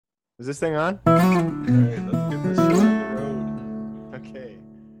Is this thing on? All right, let's get this show on the road. Okay.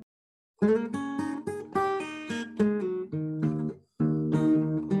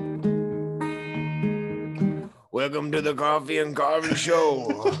 Welcome to the Coffee and Carving Show.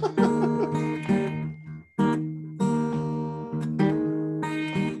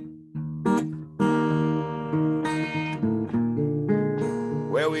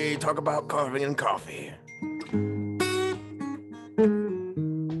 Where we talk about carving and coffee.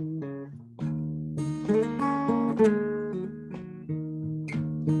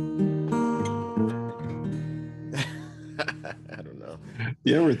 I don't know.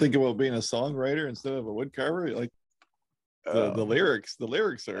 You ever think about being a songwriter instead of a wood carver? Like the lyrics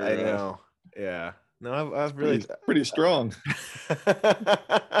are. I know. Yeah. No, I've really pretty strong.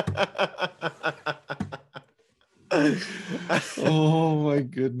 Oh my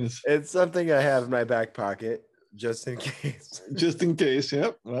goodness! It's something I have in my back pocket just in case. Just in case.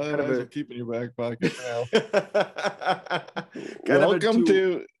 Yep. Well, Kind of that's keep in your back pocket now. Kind Welcome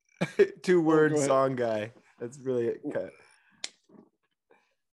to two-word go ahead. song guy. That's really it.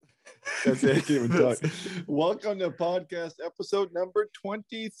 That's it. I can't even talk. Welcome to podcast episode number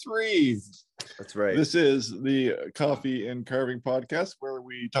 23. That's right. This is the Coffee and Carving podcast, where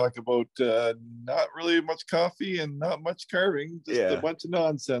we talk about not really much coffee and not much carving, just a bunch of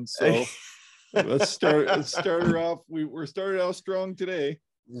nonsense. So let's start her off. We're started out strong today.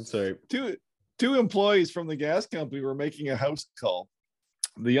 Sorry. Two employees from the gas company were making a house call.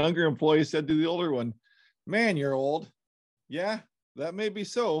 The younger employee said to the older one, "Man, you're old." "Yeah, that may be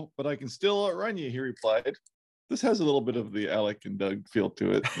so, but I can still outrun you," he replied. This has a little bit of the Alec and Doug feel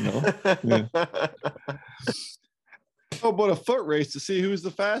to it, you know. Yeah. How about a foot race to see who's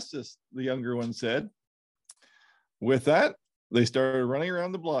the fastest? The younger one said. With that, they started running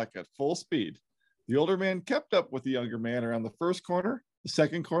around the block at full speed. The older man kept up with the younger man around the first corner, the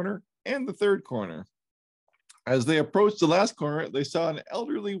second corner, and the third corner. As they approached the last corner, they saw an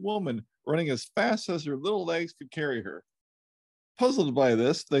elderly woman running as fast as her little legs could carry her. Puzzled by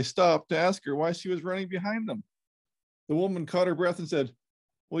this, they stopped to ask her why she was running behind them. The woman caught her breath and said,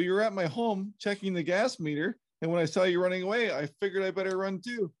 "Well, you were at my home checking the gas meter, and when I saw you running away, I figured I better run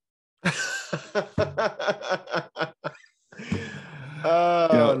too."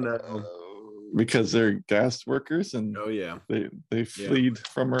 No. Because they're gas workers and they fled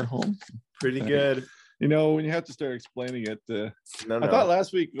from her home. Pretty good. You know, when you have to start explaining it, No. I thought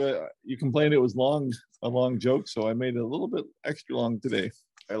last week you complained it was a long joke, so I made it a little bit extra long today.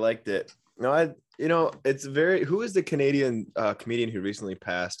 I liked it. No, it's who is the Canadian comedian who recently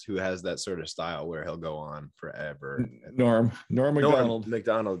passed who has that sort of style where he'll go on forever? Norm Macdonald.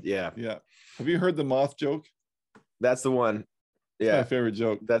 McDonald, yeah. Have you heard the moth joke? That's the one. Yeah. My favorite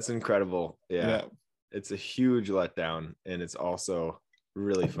joke. That's incredible. Yeah. It's a huge letdown, and it's also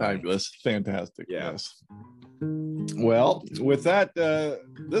really funny. Fabulous. Fantastic. Yeah. Yes. Well, with that,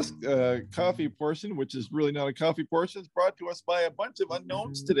 this coffee portion, which is really not a coffee portion, is brought to us by a bunch of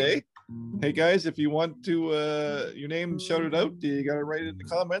unknowns today. Hey guys, if you want to your name shouted out, you got to write it in the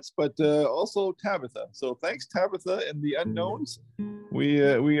comments, but also Tabitha. So thanks, Tabitha and the unknowns.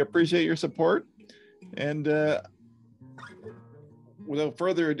 We appreciate your support. And without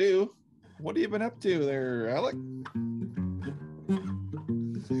further ado, what have you been up to there, Alec?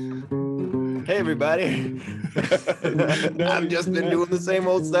 Hey everybody. I've just been doing the same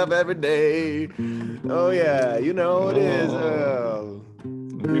old stuff every day. Oh yeah, you know it is.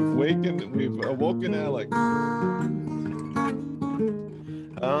 We've awoken Alec.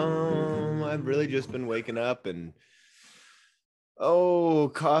 I've really just been waking up and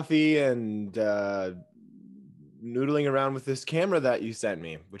coffee and noodling around with this camera that you sent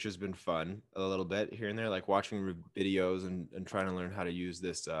me, which has been fun a little bit here and there, like watching videos and trying to learn how to use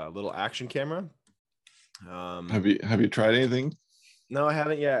this little action camera. Have you tried anything? No, I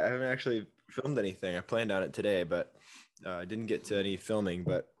haven't yet. I haven't actually filmed anything. I planned on it today, but I didn't get to any filming.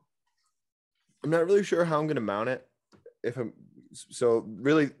 But I'm not really sure how I'm going to mount it. So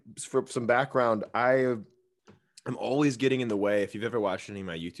really, for some background, I'm always getting in the way. If you've ever watched any of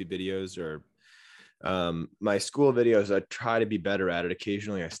my YouTube videos or my school videos, I try to be better at it.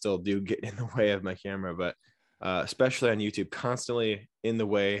 Occasionally I still do get in the way of my camera, but especially on YouTube, constantly in the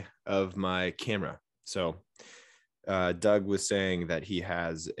way of my camera. So Doug was saying that he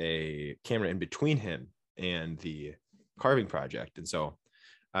has a camera in between him and the carving project. And so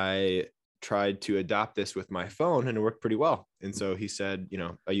I tried to adopt this with my phone and it worked pretty well. And so he said,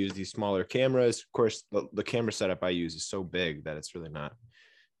 I use these smaller cameras. Of course, the camera setup I use is so big that it's really not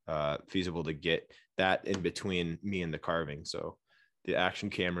feasible to get that in between me and the carving. So the action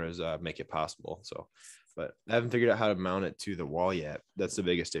cameras make it possible. So but I haven't figured out how to mount it to the wall yet. That's the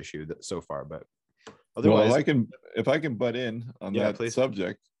biggest issue so far. But Well, otherwise, if I can butt in on that please.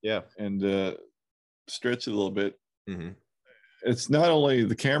 subject, Yeah, and stretch it a little bit. Mm-hmm. It's not only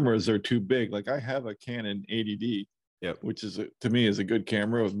the cameras are too big. Like I have a Canon 80D, Yep. which is to me is a good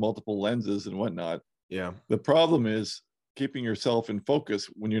camera with multiple lenses and whatnot. Yeah. The problem is keeping yourself in focus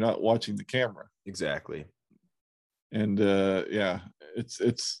when you're not watching the camera. Exactly. And it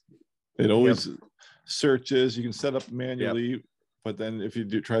always searches. You can set up manually, but then if you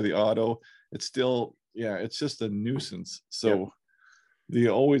do try the auto, it's still it's just a nuisance. So the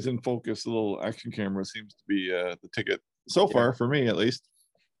always in focus little action camera seems to be the ticket so far for me, at least.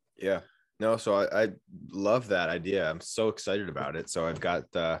 Yeah. No, so I love that idea. I'm so excited about it. So I've got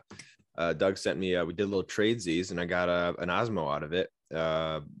Doug sent me we did a little tradesies, and I got an Osmo out of it,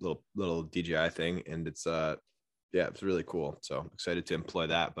 little DJI thing, and it's it's really cool. So I'm excited to employ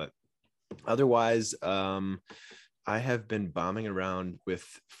that. But otherwise, I have been bombing around with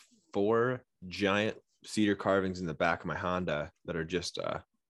 4 giant cedar carvings in the back of my Honda that are just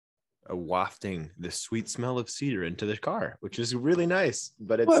wafting the sweet smell of cedar into the car, which is really nice.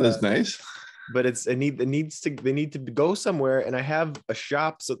 But it's that is nice. But they need to go somewhere, and I have a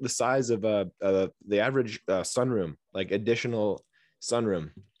shop the size of the average sunroom, like additional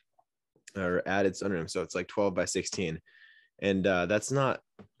sunroom or added sunroom. So it's like 12 by 16, and that's not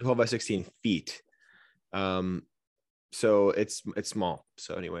 12 by 16 feet. So it's small.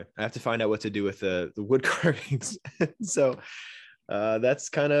 So anyway, I have to find out what to do with the wood carvings. So that's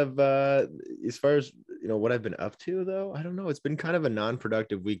kind of as far as what I've been up to, though. I don't know. It's been kind of a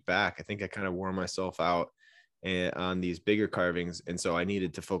non-productive week back. I think I kind of wore myself out on these bigger carvings, and so I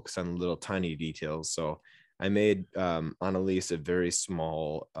needed to focus on little tiny details. So I made Annalise a very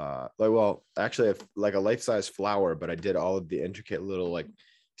small, actually like a life-size flower, but I did all of the intricate little like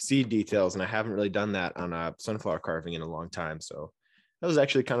seed details, and I haven't really done that on a sunflower carving in a long time. So that was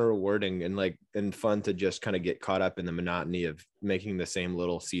actually kind of rewarding and fun to just kind of get caught up in the monotony of making the same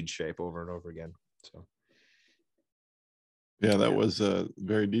little seed shape over and over again. So that was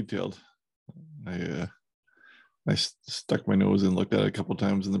very detailed. I stuck my nose and looked at it a couple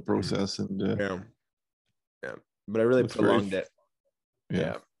times in the process, and but I really prolonged it.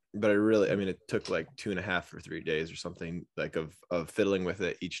 Yeah. But it took like 2.5 or 3 days or something, like of fiddling with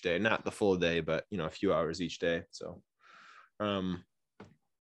it each day, not the full day, but a few hours each day. So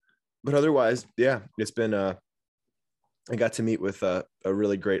but otherwise, it's been I got to meet with a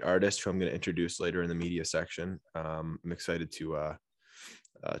really great artist who I'm going to introduce later in the media section. I'm excited to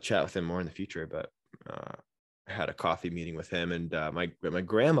chat with him more in the future, but I had a coffee meeting with him, and my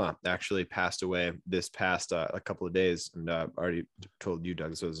grandma actually passed away this past a couple of days, and I already told you, Doug,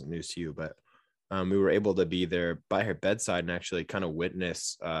 this wasn't news to you, but we were able to be there by her bedside and actually kind of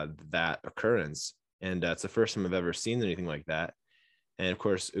witness that occurrence. And it's the first time I've ever seen anything like that. And of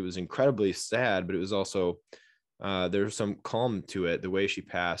course, it was incredibly sad, but it was also there was some calm to it. The way she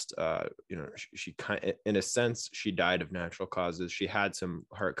passed, she kind, in a sense, she died of natural causes. She had some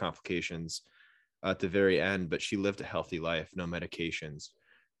heart complications at the very end, but she lived a healthy life, no medications,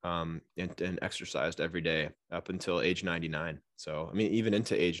 and exercised every day up until age 99. So, even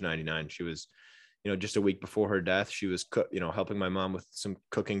into age 99, she was, just a week before her death, she was, helping my mom with some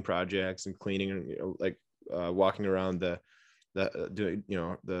cooking projects and cleaning, walking around doing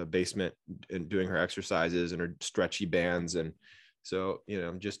the basement and doing her exercises and her stretchy bands. And so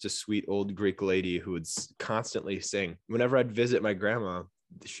just a sweet old Greek lady who would constantly sing. Whenever I'd visit my grandma,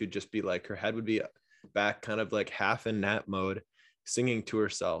 she'd just be like, her head would be back kind of like half in nap mode, singing to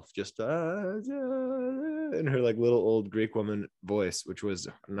herself, just in her like little old Greek woman voice, which was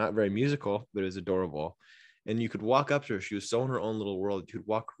not very musical, but it was adorable. And you could walk up to her, she was so in her own little world, you could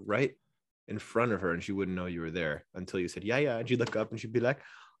walk right in front of her and she wouldn't know you were there until you said, yeah. And she'd look up and she'd be like,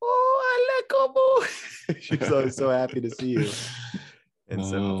 oh, Alekobo. She's always so happy to see you. And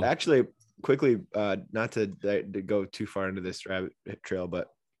so actually, quickly, not to go too far into this rabbit trail, but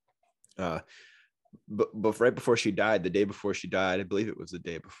right before she died, the day before she died, I believe it was the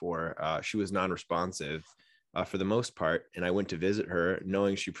day before, she was non-responsive for the most part. And I went to visit her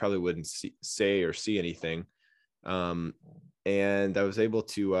knowing she probably wouldn't say or see anything. And I was able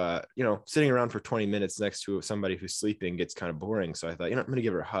to, sitting around for 20 minutes next to somebody who's sleeping gets kind of boring. So I thought, I'm going to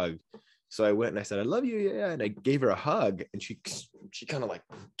give her a hug. So I went and I said, I love you. Yeah. And I gave her a hug, and she kind of like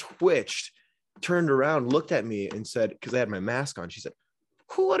twitched, turned around, looked at me and said, because I had my mask on, she said,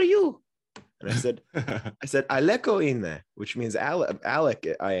 who are you? And I said, Aleko ine, which means Alec,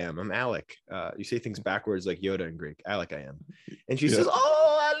 I am. I'm Alec. You say things backwards like Yoda in Greek. Alec, I am. And she says,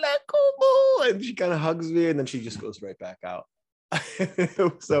 oh, Aleko. And she kind of hugs me, and then she just goes right back out.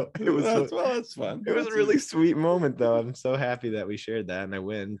 So it was that's fun. it was a really sweet moment, though. I'm so happy that we shared that, and I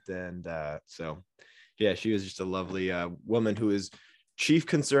went. And so, yeah, she was just a lovely woman who is chief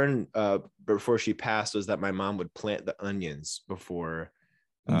concern before she passed was that my mom would plant the onions before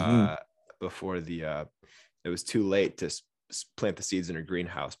the it was too late to plant the seeds in her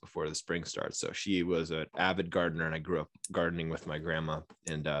greenhouse before the spring starts. So she was an avid gardener, and I grew up gardening with my grandma.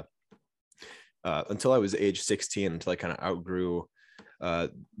 And until I was age 16, until I kind of outgrew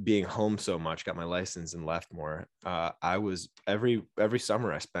being home so much, got my license and left more. I was every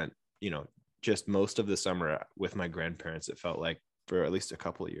summer I spent, just most of the summer with my grandparents. It felt like for at least a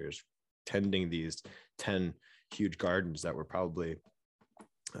couple of years, tending these 10 huge gardens that were probably,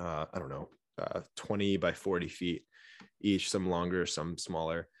 20 by 40 feet each, some longer, some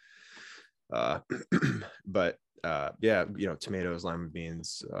smaller. But tomatoes, lima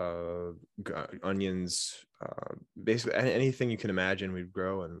beans, onions, basically anything you can imagine we'd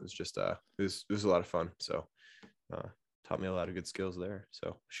grow. And it was just, it was a lot of fun. So taught me a lot of good skills there.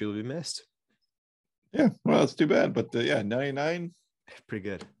 So she will be missed. Yeah, well, it's too bad, but 99, pretty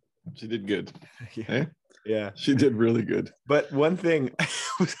good. She did good. Yeah. Eh? Yeah, she did really good. But one thing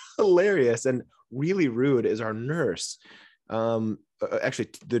was hilarious and really rude is our nurse. Actually,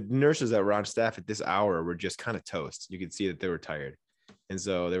 the nurses that were on staff at this hour were just kind of toast. You could see that they were tired, and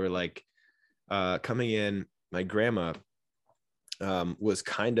so they were like coming in. My grandma was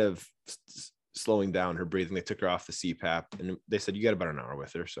kind of slowing down her breathing. They took her off the CPAP, and they said you got about an hour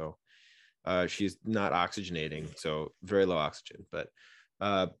with her. So she's not oxygenating, so very low oxygen. But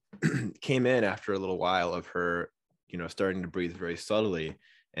came in after a little while of her, starting to breathe very subtly,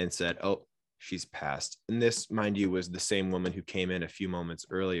 and said, "Oh, she's passed." And this, mind you, was the same woman who came in a few moments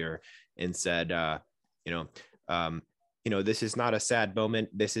earlier and said, this is not a sad moment.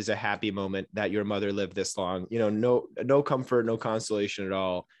 This is a happy moment that your mother lived this long. No comfort, no consolation at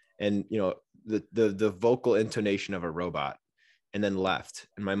all. And, the vocal intonation of a robot, and then left.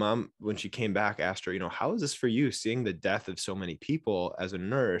 And my mom, when she came back, asked her, how is this for you, seeing the death of so many people as a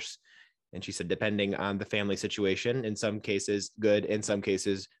nurse? And she said, depending on the family situation, in some cases good, in some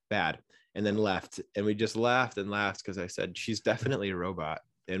cases bad. And then left. And we just laughed and laughed because I said, she's definitely a robot.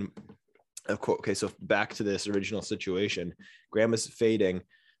 And of course, okay, so back to this original situation. Grandma's fading.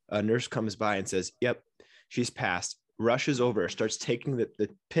 A nurse comes by and says, yep, she's passed. Rushes over, starts taking the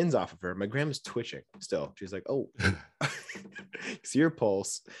pins off of her. My grandma's twitching still. She's like, oh, see your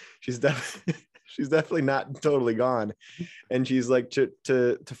pulse. She's definitely not totally gone. And she's like,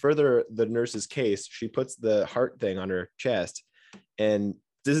 to further the nurse's case, she puts the heart thing on her chest and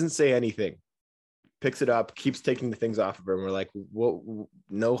doesn't say anything, picks it up, keeps taking the things off of her. And we're like, what?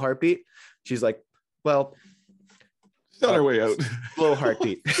 No heartbeat? She's like, well, she's on her way out. Slow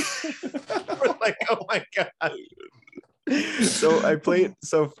heartbeat. We're like, oh my God.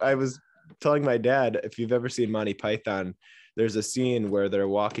 So I was telling my dad, if you've ever seen Monty Python, there's a scene where they're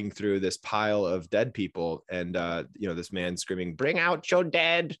walking through this pile of dead people. And, this man screaming, bring out your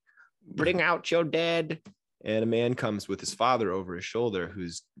dead, bring out your dead. And a man comes with his father over his shoulder,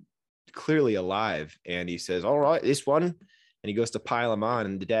 who's clearly alive. And he says, all right, this one. And he goes to pile him on.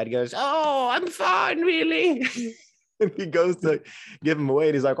 And the dad goes, oh, I'm fine, really. And he goes to give him away.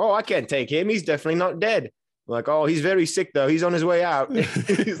 And he's like, oh, I can't take him. He's definitely not dead. I'm like, oh, he's very sick, though. He's on his way out.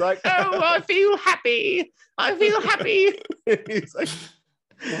 He's like, oh, I feel happy. I feel happy. He's like,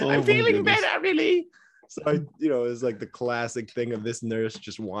 I'm feeling better, really. So it was like the classic thing of this nurse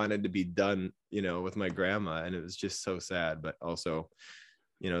just wanted to be done, with my grandma. And it was just so sad, but also,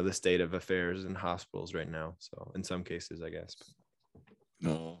 the state of affairs in hospitals right now. So in some cases, I guess.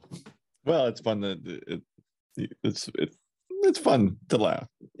 No. Well, it's fun that it's fun to laugh.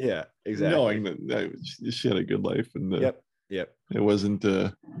 Yeah, exactly. Knowing that she had a good life, and yep. It wasn't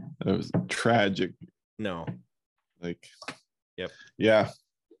it was tragic. No. Like. Yep. Yeah.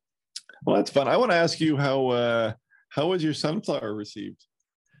 Well, that's fun. I want to ask you how was your sunflower received?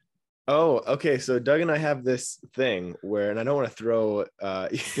 Oh, okay. So Doug and I have this thing where, and I don't want to throw our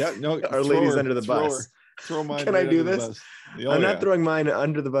ladies under the bus. Throw mine. Can I do this? I'm not throwing mine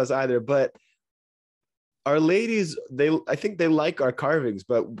under the bus either, but our ladies, I think they like our carvings.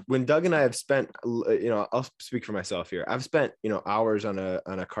 But when Doug and I have spent, I'll speak for myself here. I've spent, hours on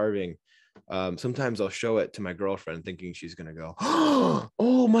a carving. Sometimes I'll show it to my girlfriend thinking she's going to go,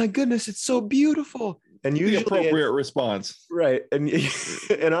 oh my goodness, it's so beautiful. And usually the appropriate response. Right. And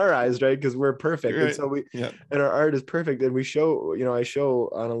in our eyes, right. Cause we're perfect. Right. And so and our art is perfect. And we show, I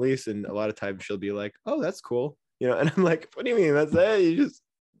show Annalise, and a lot of times she'll be like, oh, that's cool. And I'm like, what do you mean? That's it.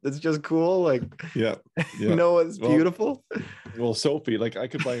 It's just cool. Like, yeah. It's beautiful. Well, Sophie, like I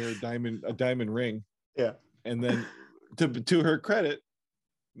could buy her a diamond ring. Yeah. And then to her credit,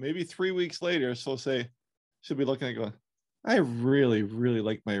 maybe 3 weeks later, she'll be looking at it going, I really, really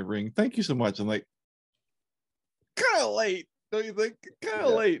like my ring. Thank you so much. I'm like, kind of late, don't you think? Kind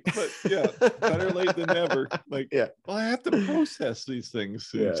of late, but yeah, better late than never. Like, Yeah. well, I have to process these things.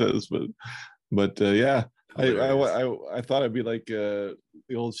 He Yeah. says, but yeah, Hilarious. I thought I'd be like the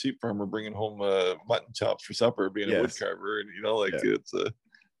old sheep farmer bringing home mutton chops for supper, being a wood Yes. carver, and like Yeah. it's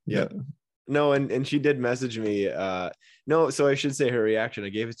Yeah. No, and she did message me. No, so I should say her reaction. I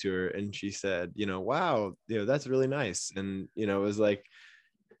gave it to her, and she said, wow, that's really nice. And it was like,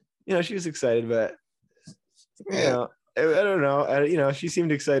 she was excited, but yeah. I don't know. She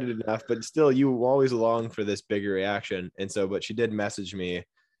seemed excited enough, but still, you always long for this bigger reaction. And so, but she did message me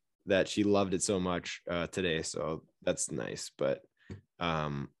that she loved it so much today, so that's nice. But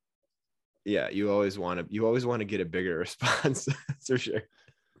yeah, you always want to get a bigger response. For sure.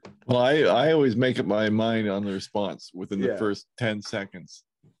 Well, I always make up my mind on the response within the Yeah. first 10 seconds.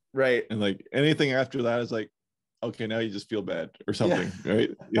 Right. And like anything after that is like, okay, now you just feel bad or something, right?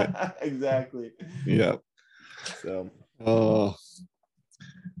 Yeah. Exactly. Yeah. So, well,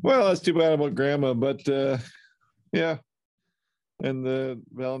 that's too bad about grandma, but yeah. And the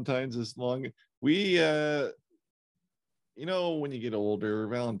Valentine's is long. We when you get older,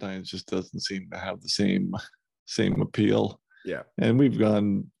 Valentine's just doesn't seem to have the same appeal. yeah. And we've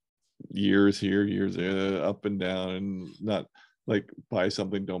gone years here, years there, up and down, and not like buy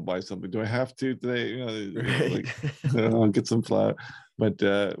something, don't buy something. Do I have to today? Right. Like I'll get some flour.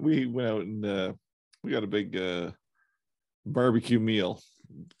 But we went out and we got a big barbecue meal.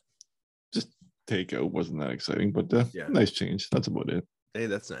 Just takeout, wasn't that exciting, but nice change. That's about it. Hey,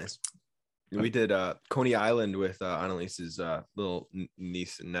 that's nice. We did Coney Island with Annalise's little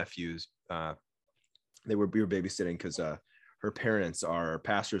niece and nephews. We were babysitting because her parents are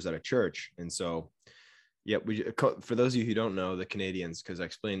pastors at a church, and so yeah, for those of you who don't know, the Canadians, because I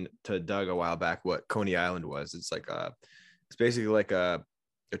explained to Doug a while back what Coney Island was. It's like it's basically like a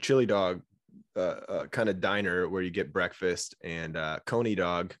chili dog kind of diner where you get breakfast, and Coney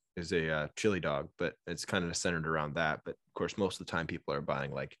dog is a chili dog, but it's kind of centered around that. But of course, most of the time people are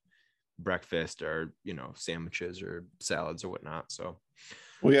buying like breakfast or sandwiches or salads or whatnot. So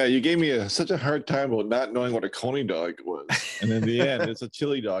well, yeah, you gave me such a hard time about not knowing what a Coney dog was, and in the end it's a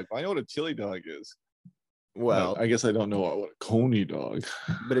chili dog. I know what a chili dog is. Well, I guess I don't know what a Coney dog,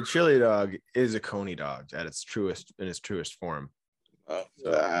 but a chili dog is a Coney dog at its truest form.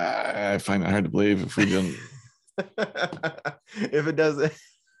 I find it hard to believe if we didn't. If it doesn't.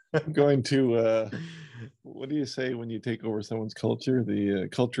 I'm going to what do you say when you take over someone's culture? The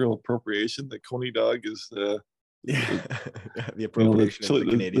cultural appropriation. The Coney dog is the appropriation of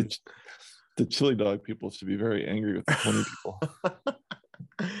the Canadians. The chili dog people should be very angry with the Coney people.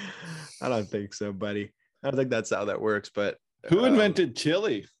 I don't think so, buddy. I don't think that's how that works. But who invented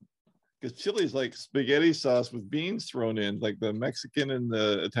chili? Because chili is like spaghetti sauce with beans thrown in, like the Mexican and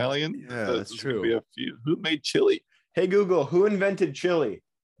the Italian. Yeah, that's true. Who made chili? Hey, Google, who invented chili?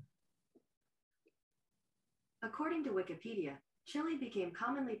 According to Wikipedia, chili became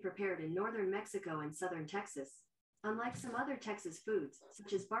commonly prepared in northern Mexico and southern Texas. Unlike some other Texas foods,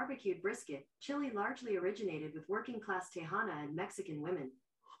 such as barbecued brisket, chili largely originated with working-class Tejana and Mexican women.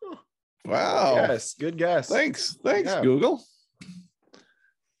 Wow. Yes, good guess. Thanks, Google.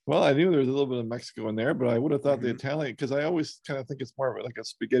 Well, I knew there was a little bit of Mexico in there, but I would have thought the Italian, because I always kind of think it's more of like a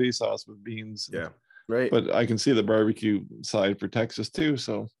spaghetti sauce with beans. Yeah, right. But I can see the barbecue side for Texas too.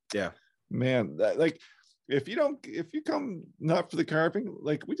 So yeah, man, like if you come not for the carving,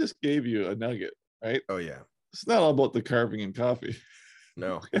 like we just gave you a nugget, right? Oh yeah. It's not all about the carving and coffee.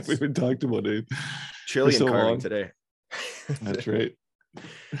 No, we haven't talked about it. Chili and carving today. That's right.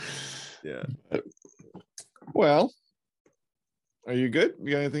 Yeah. Well, are you good?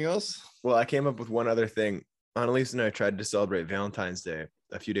 You got anything else? Well, I came up with one other thing. Annalise and I tried to celebrate Valentine's Day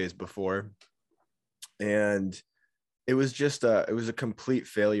a few days before, and it was just it was a complete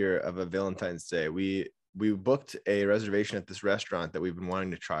failure of a Valentine's Day. We booked a reservation at this restaurant that we've been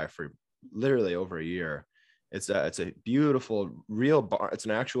wanting to try for literally over a year. It's a beautiful real bar. It's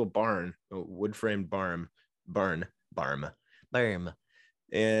an actual barn, a wood framed barn,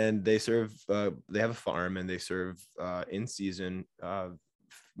 and they serve. They have a farm, and they serve in season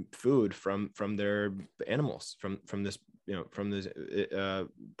food from their animals from this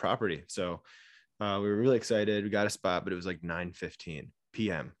property. So we were really excited. We got a spot, but it was like 9:15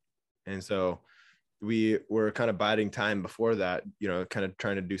 p.m. and so we were kind of biding time before that, kind of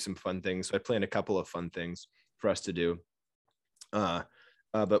trying to do some fun things. So I planned a couple of fun things for us to do.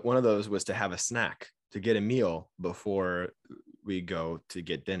 But one of those was to have a snack, to get a meal before we go to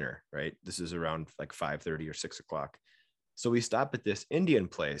get dinner, right? This is around like 5:30 or 6 o'clock. So we stop at this Indian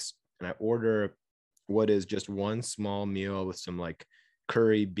place and I order what is just one small meal with some like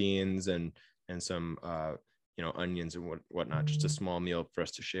curry, beans, and some onions and whatnot, just a small meal for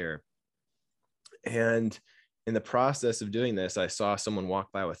us to share. And in the process of doing this, I saw someone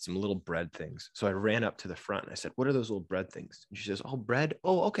walk by with some little bread things. So I ran up to the front and I said, "What are those little bread things?" And she says, "Oh, bread.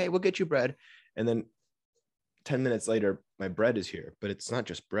 Oh, okay, we'll get you bread." And then 10 minutes later, my bread is here, but it's not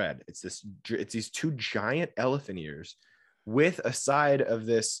just bread. It's these two giant elephant ears with a side of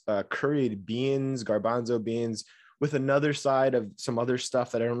this curried beans, garbanzo beans, with another side of some other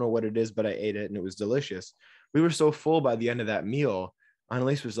stuff that I don't know what it is, but I ate it and it was delicious. We were so full by the end of that meal.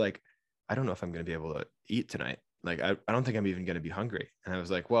 Annalise was like, "I don't know if I'm going to be able to eat tonight. Like, I don't think I'm even going to be hungry." And I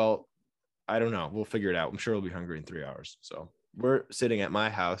was like, "Well, I don't know. We'll figure it out. I'm sure we'll be hungry in 3 hours." So we're sitting at my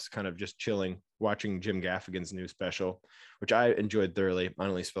house, kind of just chilling, watching Jim Gaffigan's new special, which I enjoyed thoroughly.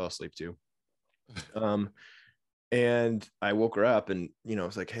 Annalise fell asleep too. And I woke her up and, I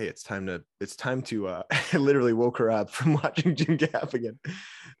was like, "Hey, it's time to, I literally woke her up from watching Jim Gaffigan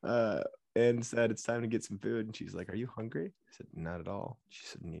and said, "It's time to get some food." And she's like, "Are you hungry?" I said, "Not at all." She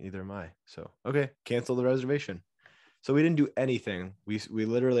said, "Neither am I." So, okay, cancel the reservation. So we didn't do anything. We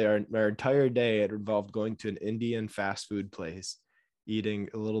literally, our entire day, it involved going to an Indian fast food place, eating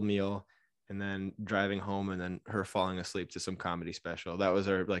a little meal, and then driving home, and then her falling asleep to some comedy special. That was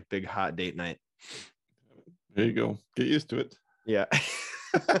our like big hot date night. There you go. Get used to it. Yeah.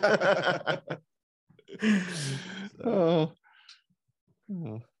 Oh.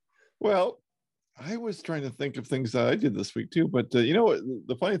 Well, I was trying to think of things that I did this week too, but you know what?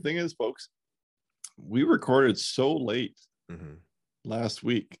 The funny thing is, folks, we recorded so late last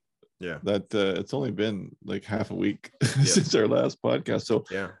week, that it's only been like half a week since our last podcast. So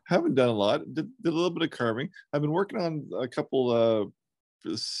haven't done a lot. Did a little bit of carving. I've been working on a couple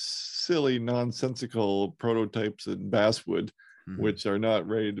silly, nonsensical prototypes in basswood, which are not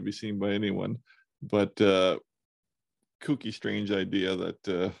ready to be seen by anyone. But kooky, strange idea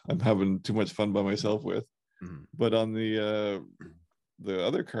that I'm having too much fun by myself with. But on the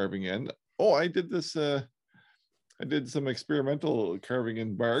other carving end, I did this. I did some experimental carving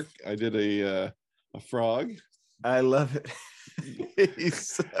in bark. I did a frog. I love it. He's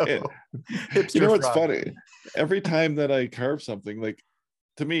so hipster. You know what's funny? Every time that I carve something, like,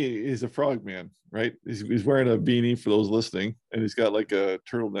 to me, he's a frog man, right? He's wearing a beanie for those listening, and he's got like a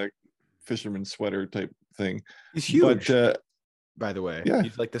turtleneck fisherman sweater type thing. He's huge, but, by the way.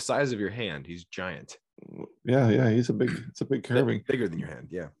 He's like the size of your hand. He's giant. Yeah, it's a big carving. Bigger than your hand,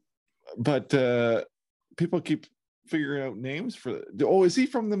 yeah. But people keep figuring out names for. Is he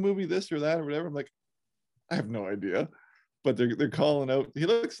from the movie this or that or whatever? I'm like, I have no idea. But they're calling out. He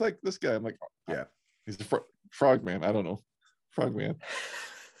looks like this guy. I'm like, yeah, he's a frog man. I don't know, frog man.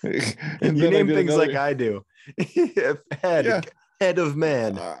 And you name things like I do. Head of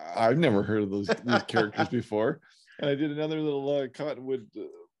man. I've never heard of these characters before. And I did another little cottonwood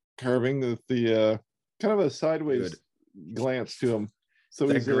carving with the kind of a sideways glance to him. So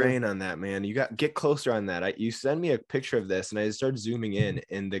that grain on that, man. You get closer on that. You send me a picture of this, and I started zooming in,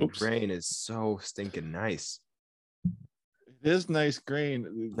 and the grain is so stinking nice. It is nice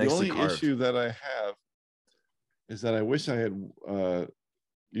grain. The only issue that I have is that I wish I had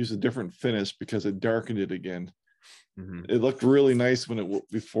used a different finish because it darkened it again. It looked really nice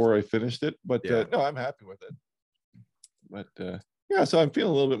before I finished it, but no, I'm happy with it. But so I'm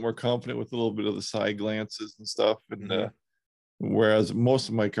feeling a little bit more confident with a little bit of the side glances and stuff, and whereas most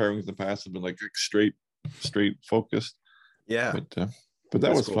of my carvings in the past have been like straight focused. Yeah, but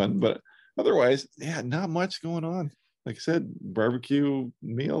that was cool. Fun. But otherwise, not much going on. Like I said, barbecue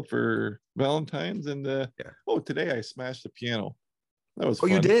meal for Valentine's, and today I smashed the piano. That was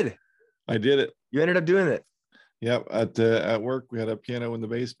fun. You did? I did it. You ended up doing it. Yeah, at work we had a piano in the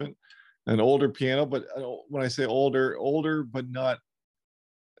basement, an older piano, but when I say older, but not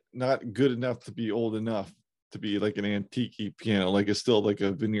good enough to be old enough to be like an antique piano. Like it's still like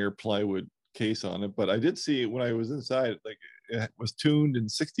a veneer plywood case on it. But I did see when I was inside, like it was tuned in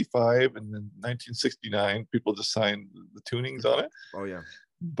 65 and then 1969. People just signed the tunings on it. Oh yeah.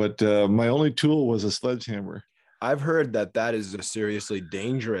 But my only tool was a sledgehammer. I've heard that is a seriously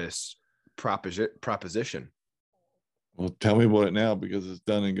dangerous proposition. Well, tell me about it now because it's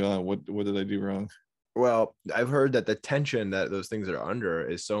done and gone. What did I do wrong? Well, I've heard that the tension that those things are under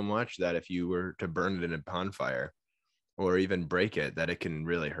is so much that if you were to burn it in a bonfire or even break it, that it can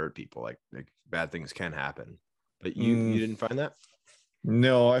really hurt people. Like bad things can happen. But you didn't find that?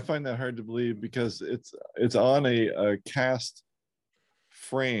 No, I find that hard to believe because it's on a cast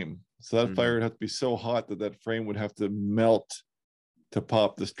frame. So that fire would have to be so hot that frame would have to melt to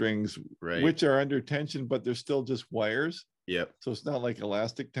pop the strings, Right. which are under tension, but they're still just wires. Yep. So it's not like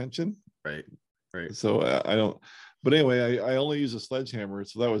elastic tension. Right. Right. So I don't, but anyway, I only use a sledgehammer.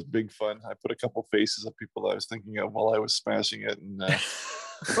 So that was big fun. I put a couple faces of people that I was thinking of while I was smashing it. And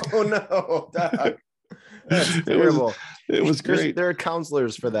Oh no, Doc. That's it terrible. was great. There are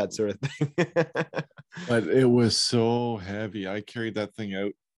counselors for that sort of thing. But it was so heavy. I carried that thing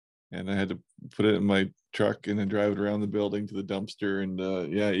out and I had to put it in my truck and then drive it around the building to the dumpster. And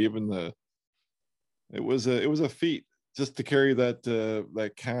it was a feat just to carry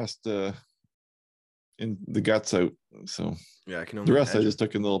that cast in the guts out. So yeah, I can only the rest imagine. I just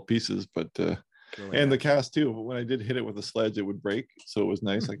took in little pieces, but and the cast too. When I did hit it with a sledge, it would break. So it was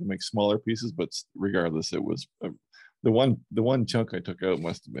nice. I could make smaller pieces, but regardless, it was the one chunk I took out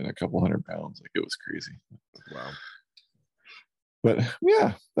must have been a couple 100 pounds. Like it was crazy. Wow. But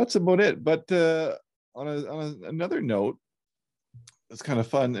yeah, that's about it. But on another note, it's kind of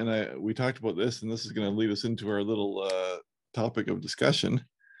fun, and we talked about this, and this is going to lead us into our little topic of discussion.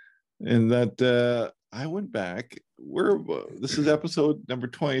 And that I went back. This is episode number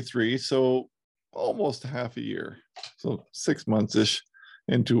 23, so almost half a year, so 6 months ish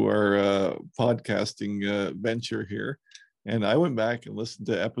into our podcasting venture here. And I went back and listened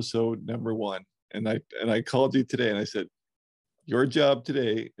to episode number 1, and I called you today, and I said, your job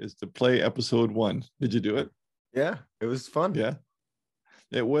today is to play episode 1. Did you do it? Yeah, it was fun. Yeah,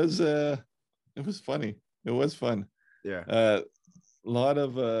 it was funny. It was fun. Yeah. A lot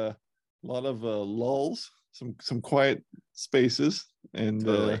of lulls, some quiet spaces, and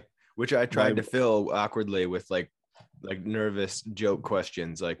totally. Which I tried to fill awkwardly with like nervous joke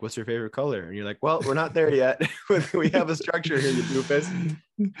questions, like what's your favorite color, and you're like, well, we're not there yet. We have a structure here, you doofus.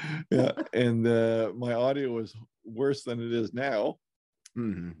 Yeah, and my audio was worse than it is now.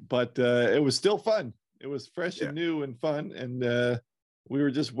 Mm-hmm. But it was still fun. It was fresh and new and fun, and we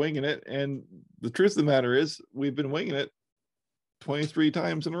were just winging it. And the truth of the matter is, we've been winging it 23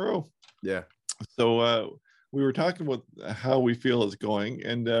 times in a row. Yeah. So we were talking about how we feel is going,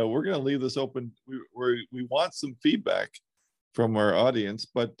 and we're going to leave this open. We want some feedback from our audience,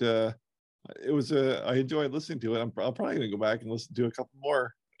 but it was I enjoyed listening to it. I'm probably going to go back and listen to a couple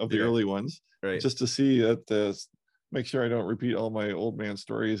more of the early ones, right, just to see that make sure I don't repeat all my old man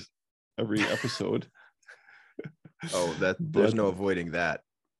stories every episode. Oh, there's no avoiding that.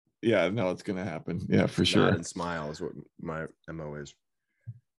 Yeah, no, it's going to happen. Yeah, for sure. Nod and smile is what my MO is.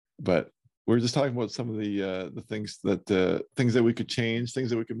 But we're just talking about some of the things that we could change, things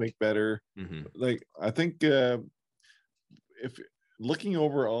that we could make better. Mm-hmm. Like I think if looking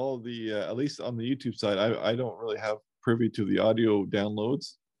over all the at least on the YouTube side, I don't really have privy to the audio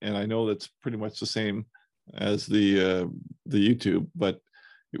downloads, and I know that's pretty much the same as the YouTube, but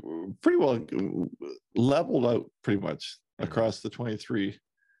pretty well leveled out pretty much across the 23.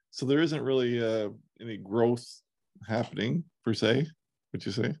 So there isn't really any growth happening per se, would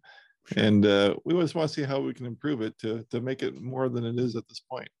you say? Sure. And we just want to see how we can improve it to make it more than it is at this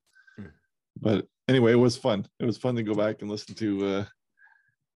point. But anyway, it was fun. It was fun to go back and listen to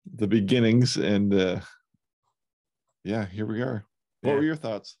the beginnings, and yeah, here we are. What were your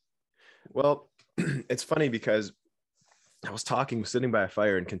thoughts? Well, it's funny because I was sitting by a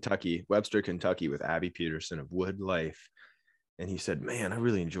fire in Kentucky, Webster, Kentucky, with Abby Peterson of Wood Life. And he said, man, I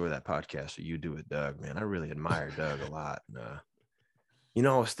really enjoy that podcast that you do with Doug, man. I really admire Doug a lot. And,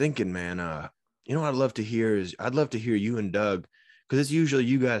 I was thinking, man, what I'd love to hear you and Doug, because it's usually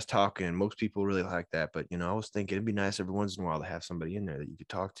you guys talking. Most people really like that. But, I was thinking it'd be nice every once in a while to have somebody in there that you could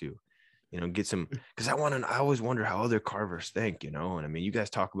talk to, get some, because I always wonder how other carvers think, and I mean, you guys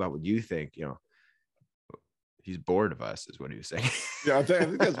talk about what you think, he's bored of us is what he was saying. Yeah, I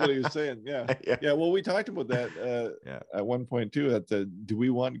think that's what he was saying. Yeah. Yeah. Well, we talked about that at one point too, do we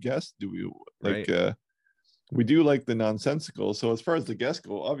want guests? Do we like, we do like the nonsensical. So as far as the guests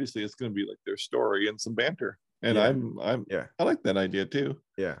go, obviously it's going to be like their story and some banter. And I like that idea too.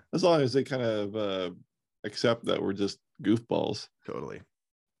 Yeah. As long as they kind of accept that we're just goofballs. Totally.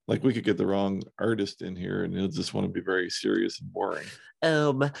 Like we could get the wrong artist in here and he'll just want to be very serious and boring.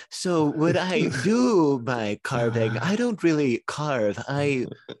 So when I do my carving, I don't really carve, I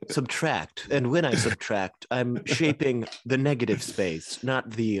subtract. And when I subtract, I'm shaping the negative space,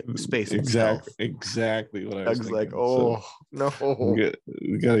 not the space itself. Exactly what I was thinking. Like, oh, so no.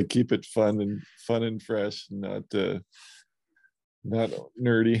 We got to keep it fun and fresh, not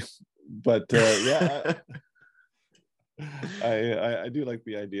nerdy. But yeah. I do like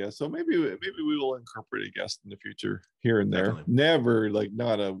the idea, so maybe we will incorporate a guest in the future here and there. Definitely. Never like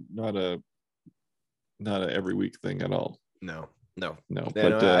not a every week thing at all. No. Yeah,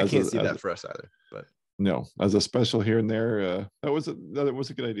 but I can't see that for us either. But no, as a special here and there, that was a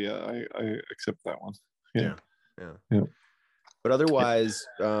good idea. I accept that one. Yeah. Yeah. But otherwise,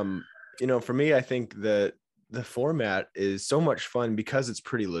 for me, I think that the format is so much fun because it's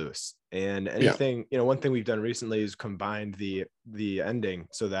pretty loose. And anything, one thing we've done recently is combined the ending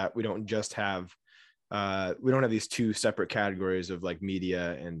so that we don't just have these two separate categories of like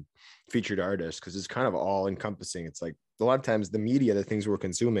media and featured artists, because it's kind of all encompassing. It's like a lot of times the media, the things we're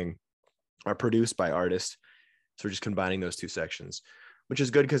consuming, are produced by artists. So we're just combining those two sections, which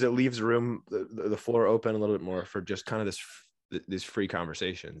is good because it leaves room, the floor open a little bit more for just kind of these free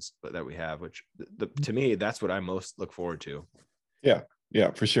conversations that we have, which to me, that's what I most look forward to.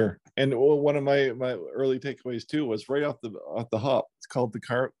 Yeah, for sure. And one of my early takeaways too was right off the hop. It's called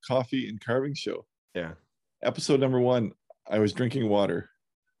the Coffee and Carving Show. Yeah. Episode number 1, I was drinking water.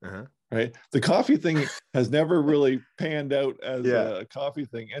 Uh-huh. Right. The coffee thing has never really panned out as a coffee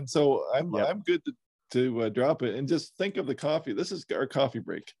thing. And so I'm good to drop it and just think of the coffee. This is our coffee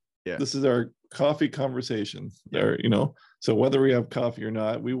break. Yeah. This is our coffee conversation there, so whether we have coffee or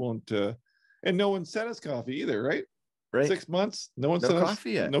not, we won't, and no one sent us coffee either. Right. 6 months. No one sent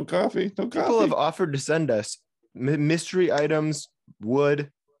coffee us yet. No coffee. People have offered to send us mystery items, wood,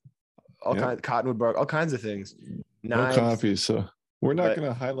 all kinds, cottonwood bark, all kinds of things. Knives. No coffee. So we're not going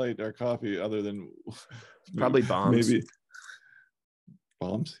to highlight our coffee other than probably bombs. Maybe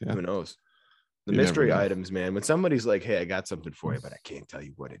bombs. Yeah. Who knows? The mystery items, man. When somebody's like, "Hey, I got something for you, but I can't tell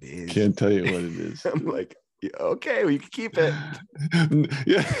you what it is." Can't tell you what it is. I'm like, okay, well, you can keep it.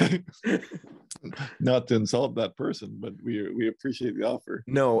 Yeah. Not to insult that person, but we appreciate the offer.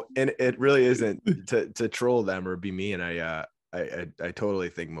 No, and it really isn't to troll them or be mean. I totally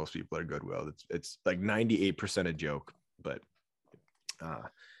think most people are goodwill. It's like 98% a joke, but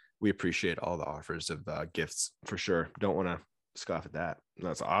we appreciate all the offers of gifts for sure. Don't want to scoff at that.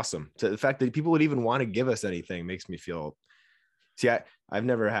 That's awesome. So the fact that people would even want to give us anything makes me feel. See, I've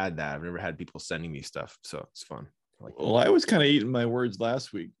never had that. I've never had people sending me stuff, so it's fun. Well, I was kind of eating my words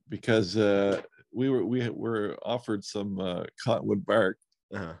last week because we were offered some cottonwood bark,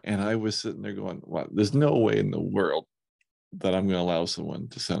 and I was sitting there going, "Well, there's no way in the world that I'm going to allow someone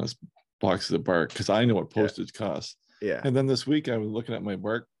to send us boxes of bark because I know what postage costs." Yeah. And then this week I was looking at my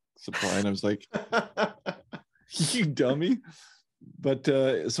bark supply and I was like, "You dummy!" But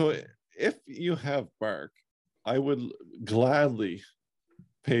so if you have bark, I would gladly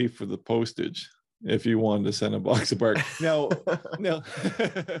pay for the postage. If you wanted to send a box of bark. No,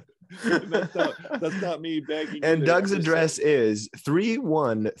 that's not me begging. And Doug's address is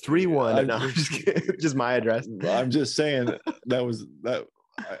 3131. No, I'm just kidding. Just my address. I'm just saying that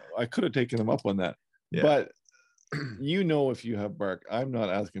I could have taken them up on that. Yeah. But if you have bark, I'm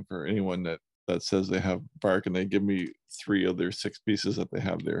not asking for anyone that says they have bark and they give me 3 of their 6 pieces that they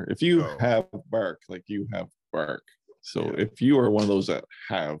have there. If you have bark, like you have bark. So if you are one of those that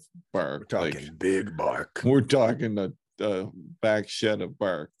have bark, we're talking big bark. We're talking the back shed of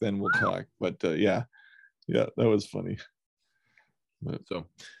bark, then we'll talk. But that was funny. But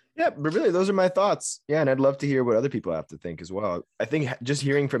really, those are my thoughts. Yeah, and I'd love to hear what other people have to think as well. I think just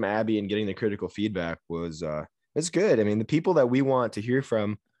hearing from Abby and getting the critical feedback was it's good. I mean, the people that we want to hear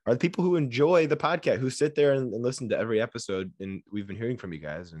from are the people who enjoy the podcast, who sit there and listen to every episode. And we've been hearing from you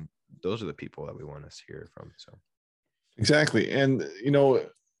guys, and those are the people that we want to hear from. So. Exactly. And,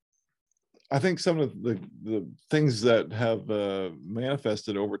 I think some of the things that have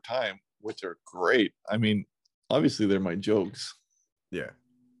manifested over time, which are great. I mean, obviously they're my jokes. Yeah.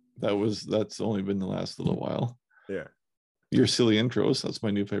 That's only been the last little while. Yeah. Your silly intros. That's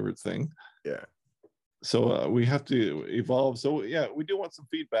my new favorite thing. Yeah. So we have to evolve. So we do want some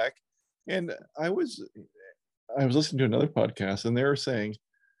feedback. And I was listening to another podcast and they were saying,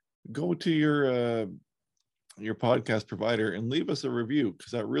 go to your podcast provider and leave us a review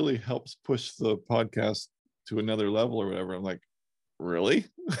because that really helps push the podcast to another level or whatever. I'm like, really?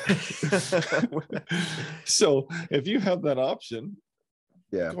 So if you have that option,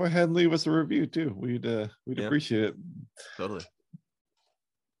 go ahead and leave us a review too. We'd appreciate it. Totally.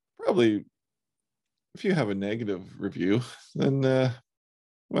 Probably if you have a negative review, then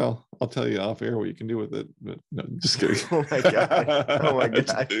I'll tell you off air what you can do with it, but no, just kidding. Oh my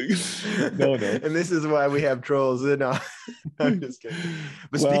god. No. And this is why we have trolls. No, I'm just kidding.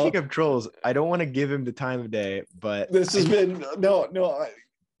 But speaking of trolls, I don't want to give him the time of day, but this has been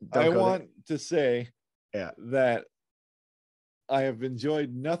I want to say that I have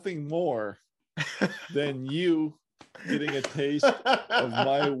enjoyed nothing more than you getting a taste of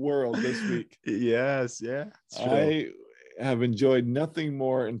my world this week. Yes, I have enjoyed nothing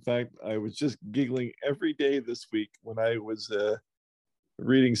more. In fact, I was just giggling every day this week when I was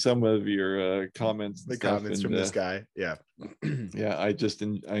reading some of your comments and The stuff, comments and from this guy. Yeah. yeah,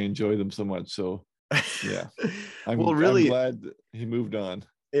 I enjoy them so much. So yeah, I'm really, glad that he moved on.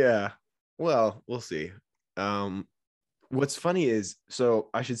 yeah. Well, we'll see. What's funny is, so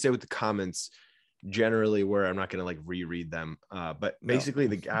I should say with the comments generally, where I'm not going to like reread them, but basically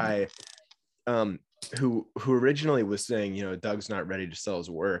the guy who originally was saying, you know, Doug's not ready to sell his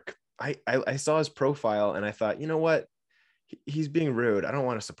work. I saw his profile and I thought, you know what? He's being rude. I don't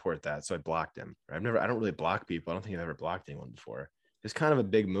want to support that. So I blocked him. I don't really block people. I don't think I've ever blocked anyone before. It's kind of a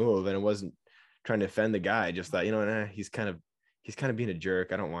big move, and it wasn't trying to offend the guy. I just thought, you know, he's kind of being a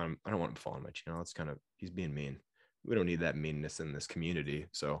jerk. I don't want him following my channel. It's kind of, he's being mean. We don't need that meanness in this community.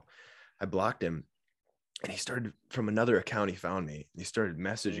 So I blocked him, and he started, from another account, he found me. He started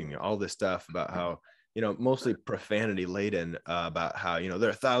messaging me all this stuff about how, you know, mostly profanity laden, about how, you know, there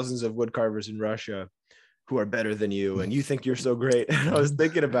are thousands of wood carvers in Russia who are better than you, and you think you're so great. And I was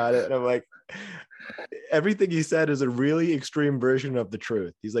thinking about it, and I'm like, everything he said is a really extreme version of the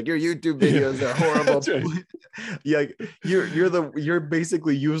truth. He's like, your YouTube videos are horrible. Right. Yeah, you're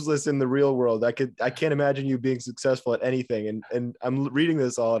basically useless in the real world. I can't imagine you being successful at anything. And I'm reading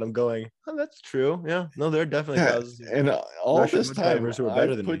this all, and I'm going, oh, that's true. Yeah, no, there are definitely thousands. And all Russian this time, who are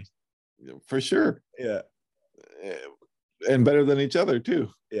better than me, for sure. Yeah, and better than each other too.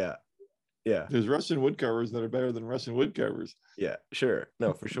 Yeah. There's Russian woodcarvers that are better than Russian woodcarvers. Yeah, sure.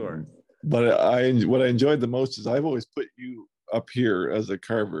 No, for sure. But what I enjoyed the most is I've always put you up here as a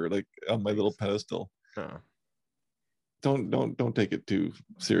carver, like on my little pedestal. Huh. Don't take it too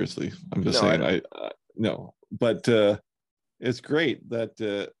seriously. I'm just saying, I no, but it's great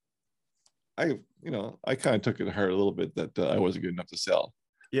that I kind of took it hard a little bit that I wasn't good enough to sell.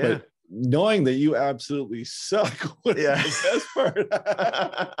 Yeah. But knowing that you absolutely suck was the best part.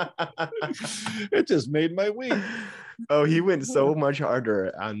 It just made my week. Oh, he went so much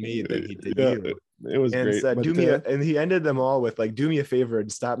harder on me than he did you. It was and great. Said, and he ended them all with like, do me a favor and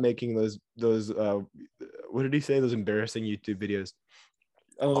stop making those what did he say? Those embarrassing YouTube videos.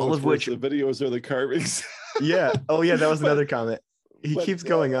 All of which the videos are the carvings. Yeah. Oh yeah, that was another comment. He keeps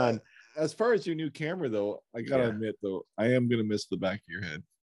going on. As far as your new camera though, I gotta admit though, I am gonna miss the back of your head.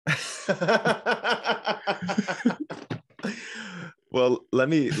 Well, let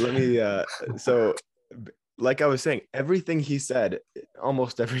me so like I was saying, everything he said,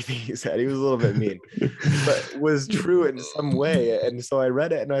 almost everything he said, he was a little bit mean, but was true in some way. And so I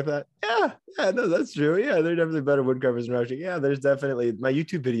read it and I thought, yeah, no, that's true. Yeah, they're definitely better woodcarvers in Russia. Yeah, there's definitely, my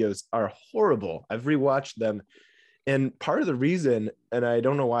YouTube videos are horrible. I've rewatched them. And part of the reason, and I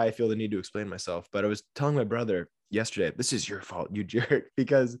don't know why I feel the need to explain myself, but I was telling my brother yesterday, this is your fault, you jerk,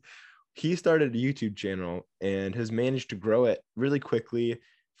 because he started a YouTube channel and has managed to grow it really quickly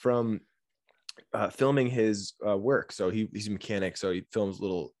from filming his work. So he's a mechanic, so he films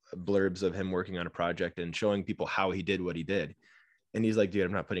little blurbs of him working on a project and showing people how he did what he did. And he's like, dude,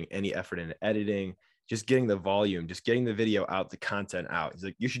 I'm not putting any effort into editing, just getting the volume, just getting the video out, the content out. He's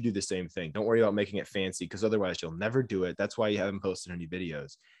like, you should do the same thing. Don't worry about making it fancy, because otherwise you'll never do it. That's why you haven't posted any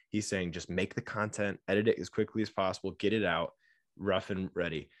videos. He's saying, just make the content, edit it as quickly as possible, get it out rough and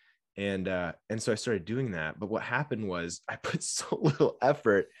ready. And so I started doing that. But what happened was I put so little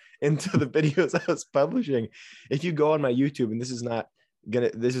effort into the videos I was publishing. If you go on my YouTube, and this is not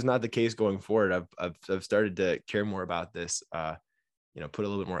the case going forward, I've started to care more about this, put a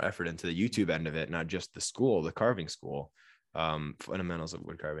little bit more effort into the YouTube end of it, not just the carving school, fundamentals of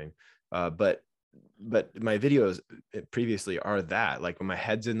wood carving. But my videos previously are that, like, when my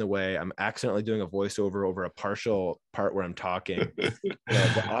head's in the way, I'm accidentally doing a voiceover over a partial part where I'm talking,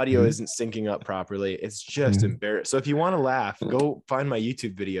 the audio isn't syncing up properly. It's just embarrassing. So if you want to laugh, go find my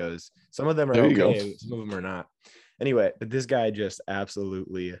YouTube videos. Some of them are okay, some of them are not. Anyway, but this guy just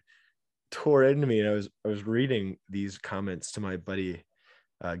absolutely tore into me, and I was reading these comments to my buddy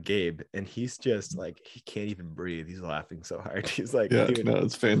Gabe, and he's just like, he can't even breathe. He's laughing so hard. He's like, it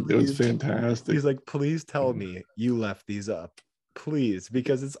was fantastic. He's like, please tell me you left these up, please,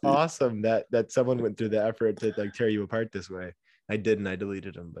 because it's awesome that someone went through the effort to like tear you apart this way. I didn't. I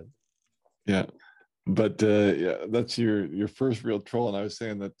deleted them, but that's your first real troll. And I was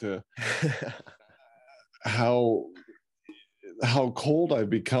saying that how cold I've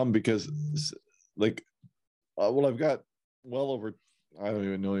become, because like, I've got well over, I don't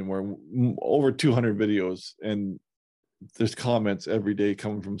even know anymore, over 200 videos, and there's comments every day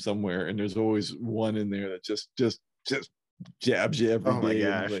coming from somewhere, and there's always one in there that just jabs you every day. Oh my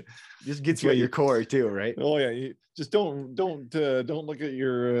gosh. Like, just gets you at your core too, right? Oh yeah, you just don't look at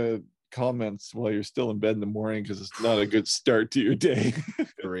your comments while you're still in bed in the morning, because it's not a good start to your day.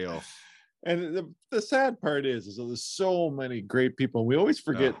 For real. And the sad part is that there's so many great people. And we always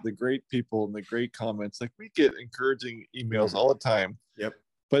forget the great people and the great comments. Like we get encouraging emails all the time. Yep.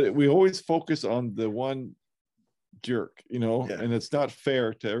 But we always focus on the one jerk, Yeah. and it's not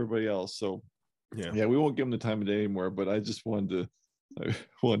fair to everybody else. So Yeah. we won't give them the time of day anymore. But I just wanted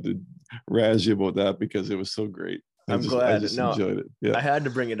to razz you about that because it was so great. I'm glad. I just enjoyed it. Yeah. I had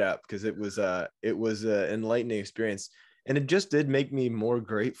to bring it up because it was an enlightening experience. And it just did make me more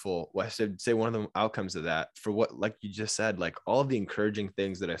grateful. Well, I should say one of the outcomes of that for what, like you just said, like all of the encouraging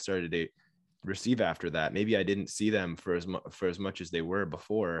things that I started to receive after that. Maybe I didn't see them for as much as they were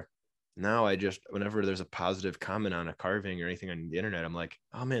before. Now I just, whenever there's a positive comment on a carving or anything on the internet, I'm like,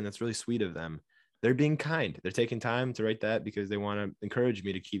 oh man, that's really sweet of them. They're being kind. They're taking time to write that because they want to encourage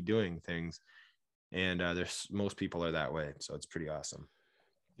me to keep doing things. And there's most people are that way. So it's pretty awesome.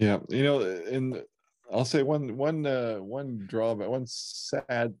 Yeah. And I'll say one drawback, one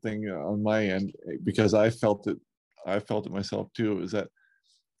sad thing on my end, because I felt it myself too, is that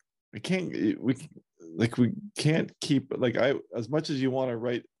we can't keep, like, as much as you want to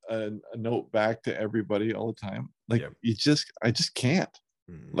write a note back to everybody all the time, like I just can't.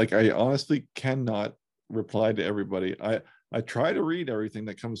 Like I honestly cannot reply to everybody. I try to read everything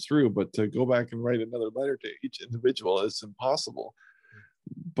that comes through, but to go back and write another letter to each individual is impossible.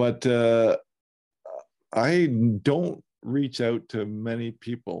 But I don't reach out to many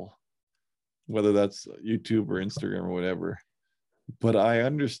people, whether that's YouTube or Instagram or whatever, but I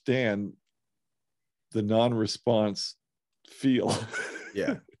understand the non-response feel.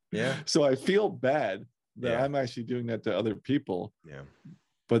 Yeah. Yeah. So I feel bad that Yeah. I'm actually doing that to other people. Yeah.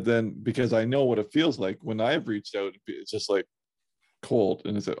 But then because I know what it feels like when I've reached out, it's just like cold.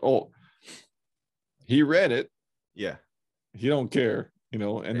 And it's like, oh, he read it. Yeah. He don't care,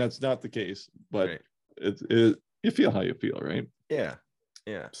 and that's not the case. But you feel how you feel, right? Yeah.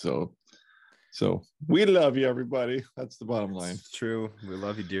 Yeah. So we love you, everybody. That's the bottom line. It's true. We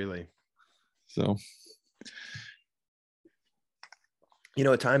love you dearly. So you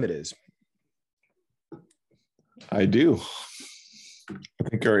know what time it is? I do. I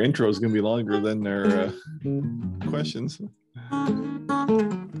think our intro is going to be longer than our questions.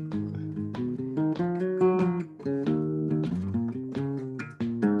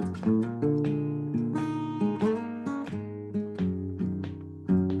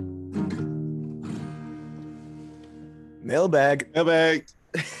 Mailbag.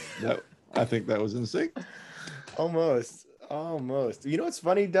 I think that was in sync. Almost. You know what's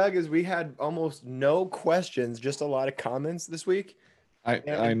funny, Doug, is we had almost no questions, just a lot of comments this week.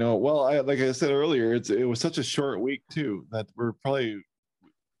 I know. Well, like I said earlier, it was such a short week too that we're probably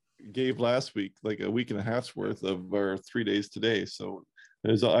gave last week like a week and a half's worth of our 3 days today. So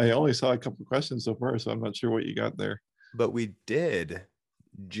I only saw a couple of questions so far, so I'm not sure what you got there. But we did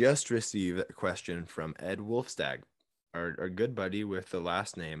just receive a question from Ed Wolfstag, our good buddy with the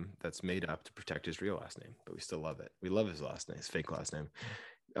last name that's made up to protect his real last name, but we still love it. We love his last name, his fake last name.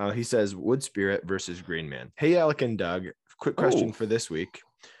 He says Wood Spirit versus Green Man. Hey, Alec and Doug, quick question for this week.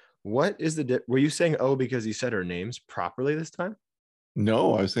 What is were you saying because he said our names properly this time?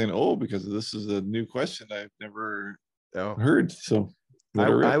 No, I was saying because this is a new question I've never heard. So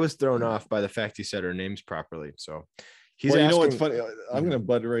I was thrown off by the fact he said our names properly. So he's asking, you know what's funny? I'm going to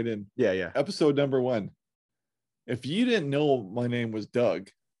butt right in. Yeah. Episode number 1. If you didn't know my name was Doug,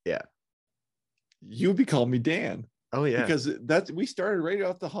 you'd be calling me Dan. Oh yeah, because we started right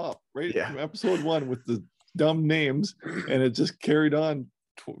off the hop, from episode 1 with the dumb names, and it just carried on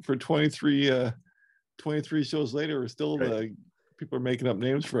for 23 shows later. We're still people are making up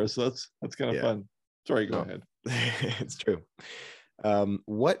names for us. So that's kind of fun. Sorry, go ahead. It's true.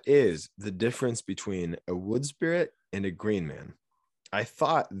 What is the difference between a Wood Spirit and a Green Man? I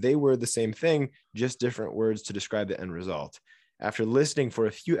thought they were the same thing, just different words to describe the end result. After listening for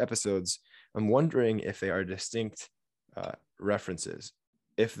a few episodes, I'm wondering if they are distinct references.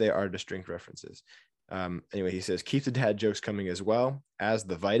 Anyway, he says, keep the dad jokes coming as well as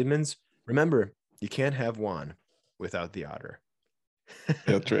the vitamins. Remember, you can't have one without the otter.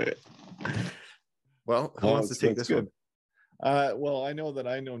 That's right. Well, who wants to take this one? Well, I know that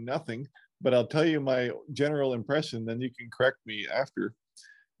I know nothing, but I'll tell you my general impression, then you can correct me after.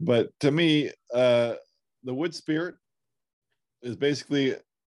 But to me, the Wood Spirit is basically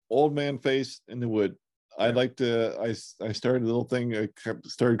old man face in the wood. I started a little thing. I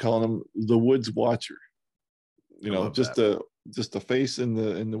started calling him the Woods Watcher. Just a face in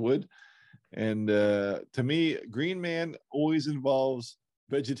the wood. And to me, Green Man always involves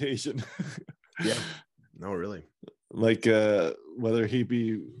vegetation. Yeah. No, really. Like whether he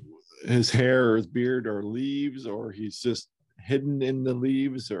be his hair or his beard or leaves, or he's just hidden in the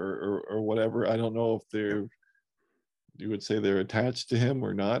leaves or whatever. I don't know if you would say they're attached to him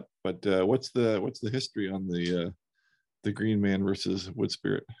or not, but what's the history on the Green Man versus Wood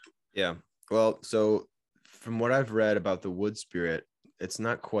Spirit? Yeah. Well, so from what I've read about the Wood Spirit, it's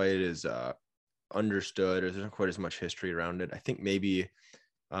not quite as understood, or there's not quite as much history around it. I think maybe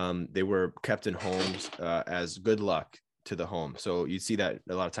they were kept in homes as good luck to the home. So you see that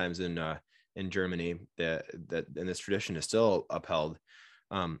a lot of times in Germany, that and this tradition is still upheld.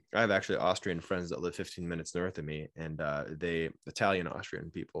 I have actually Austrian friends that live 15 minutes north of me, and they Italian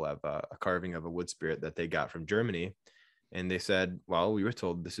Austrian people have a carving of a wood spirit that they got from Germany, and they said, well, we were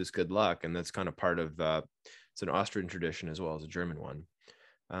told this is good luck, and that's kind of part of it's an Austrian tradition as well as a German one.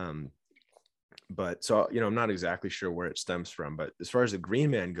 But so, I'm not exactly sure where it stems from, but as far as the Green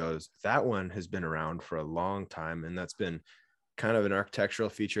Man goes, that one has been around for a long time, and that's been kind of an architectural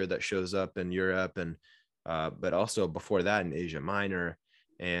feature that shows up in Europe, and but also before that in Asia Minor.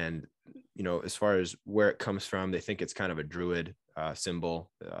 And as far as where it comes from, they think it's kind of a Druid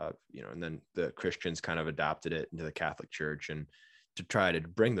symbol, and then the Christians kind of adopted it into the Catholic Church, and to try to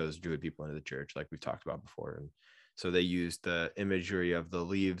bring those Druid people into the church, like we've talked about before. And so they used the imagery of the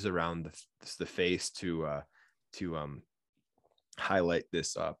leaves around the face to highlight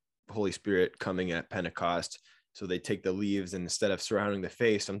this Holy Spirit coming at Pentecost. So they take the leaves, and instead of surrounding the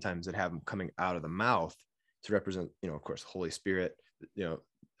face, sometimes they'd have them coming out of the mouth to represent, of course, Holy Spirit,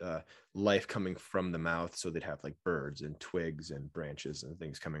 life coming from the mouth. So they'd have like birds and twigs and branches and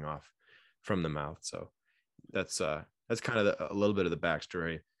things coming off from the mouth. So that's kind of a little bit of the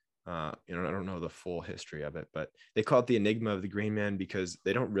backstory. I don't know the full history of it, but they call it the enigma of the Green Man because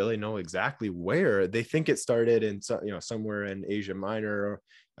they don't really know exactly where. They think it started in somewhere in Asia Minor,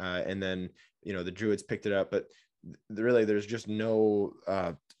 and then the Druids picked it up, but really there's just no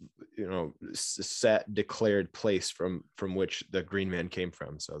set declared place from which the Green Man came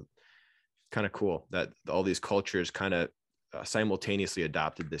from. So kind of cool that all these cultures kind of simultaneously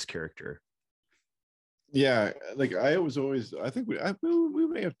adopted this character. Yeah, like I think we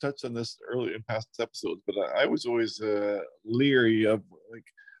may have touched on this early in past episodes, but I was always leery of, like,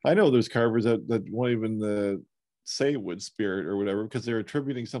 I know there's carvers that won't even say Wood Spirit or whatever because they're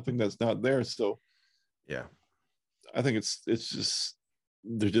attributing something that's not there. So yeah, I think it's just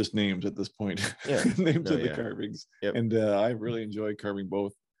they're just names at this point. Yeah, names of the carvings. Yep. And I really enjoy carving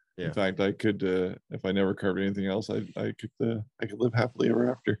both. Yeah. In fact, I could if I never carved anything else, I could live happily ever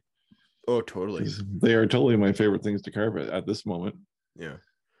after. Oh, totally. They are totally my favorite things to carve at this moment. Yeah.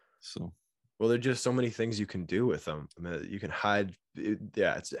 So, well, there's just so many things you can do with them. I mean, you can hide.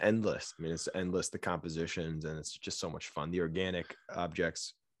 Yeah, it's endless. I mean, it's endless, the compositions, and it's just so much fun. The organic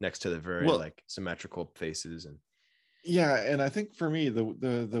objects next to the very like symmetrical faces. And yeah, and I think for me,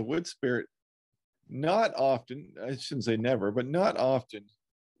 the Wood Spirit, not often, I shouldn't say never, but not often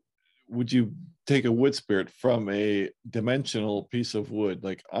would you take a Wood Spirit from a dimensional piece of wood.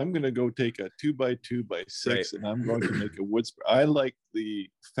 Like, I'm going to go take a 2x2x6 right. And I'm going to make a Wood Spirit. I like the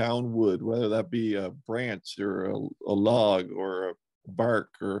found wood, whether that be a branch or a log or a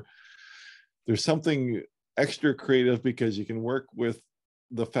bark, or there's something extra creative because you can work with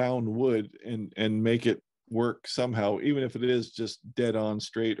the found wood and make it work somehow, even if it is just dead on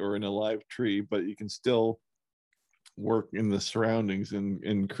straight or in a live tree, but you can still work in the surroundings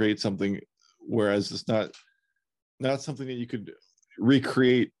and create something, whereas it's not something that you could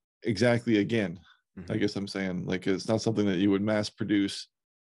recreate exactly again. I guess I'm saying, like, it's not something that you would mass produce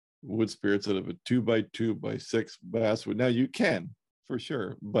wood spirits out of a 2x2x6 basswood. Now you can for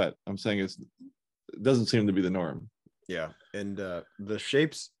sure, but I'm saying it doesn't seem to be the norm. Yeah, and the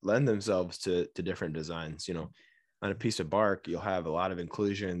shapes lend themselves to different designs. On a piece of bark, you'll have a lot of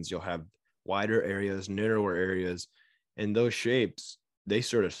inclusions, you'll have wider areas, narrower areas, and those shapes, they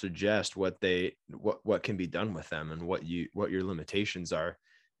sort of suggest what can be done with them and what your limitations are.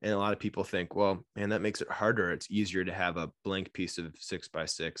 And a lot of people think, well, man, that makes it harder. It's easier to have a blank piece of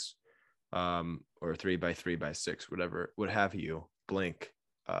 6x6 or 3x3x6, whatever, what have you, blank.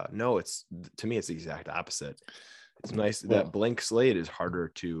 No, to me, it's the exact opposite. It's nice that blank slate is harder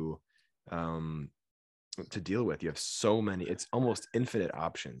to deal with. You have so many, it's almost infinite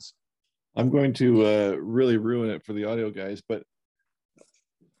options. I'm going to really ruin it for the audio guys, but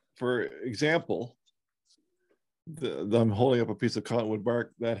for example, I'm holding up a piece of cottonwood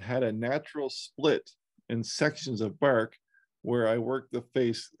bark that had a natural split in sections of bark where I worked the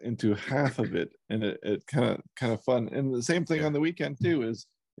face into half of it, and it kind of fun. And the same thing on the weekend too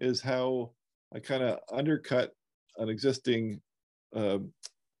is how I kind of undercut an existing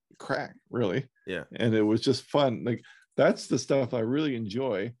crack, really. Yeah. And it was just fun. Like, that's the stuff I really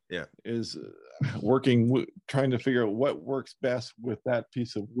enjoy. Yeah. Is trying to figure out what works best with that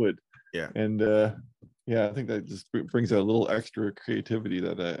piece of wood. Yeah. And yeah, I think that just brings out a little extra creativity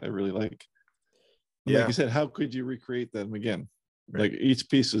that I really like. And like you said, how could you recreate them again? Right. Like each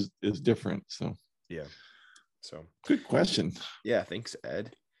piece is different. So yeah. So good question. Yeah, thanks,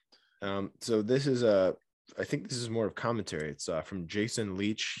 Ed. So this is I think this is more of commentary. It's from Jason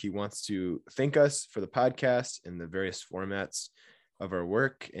Leach. He wants to thank us for the podcast and the various formats of our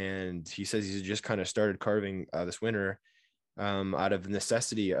work. And he says he's just kind of started carving this winter out of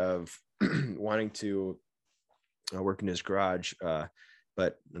necessity of wanting to work in his garage.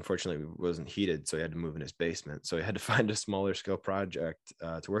 But unfortunately it wasn't heated, so he had to move in his basement. So he had to find a smaller scale project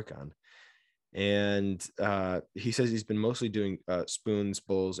to work on. And he says he's been mostly doing spoons,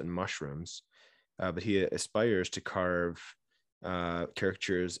 bowls, and mushrooms, but he aspires to carve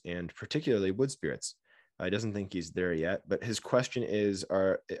caricatures and particularly wood spirits. He doesn't think he's there yet, but his question is,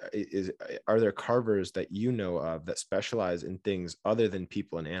 are there carvers that you know of that specialize in things other than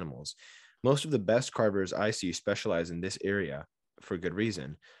people and animals? Most of the best carvers I see specialize in this area for good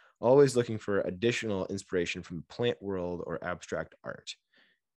reason, always looking for additional inspiration from the plant world or abstract art.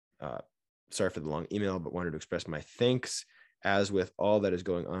 Sorry for the long email, but wanted to express my thanks. As with all that is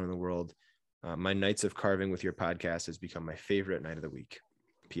going on in the world, my nights of carving with your podcast has become my favorite night of the week.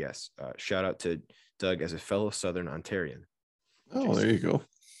 P.S. Shout out to Doug as a fellow Southern Ontarian. Oh, Jason. there you go.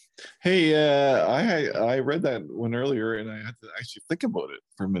 Hey, I read that one earlier, and I had to actually think about it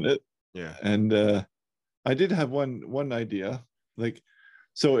for a minute. Yeah. And I did have one idea. Like,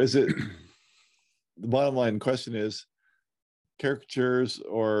 so is it the bottom line question is caricatures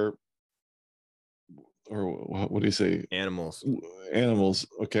or what do you say? Animals.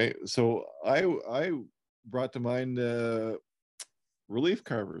 Okay. So I brought to mind relief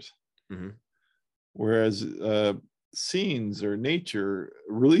carvers. Mm-hmm. Whereas scenes or nature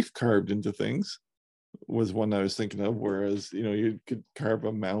relief carved into things was one I was thinking of. Whereas, you could carve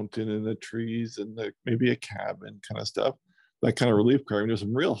a mountain and the trees and maybe a cabin kind of stuff. That kind of relief carving. There's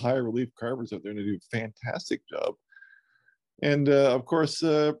some real high relief carvers out there, and they do a fantastic job. And of course,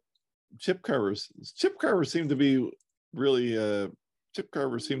 chip carvers. Chip carvers seem to be chip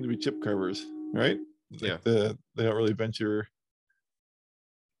carvers, right? Yeah. They don't really venture.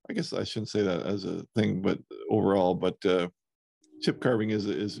 I guess I shouldn't say that as a thing, but overall, chip carving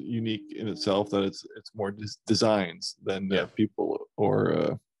is unique in itself. That it's more designs than people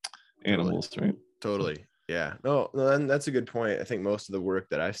or animals, right? Totally. Yeah. No, and that's a good point. I think most of the work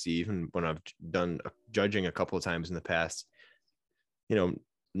that I see, even when I've done judging a couple of times in the past,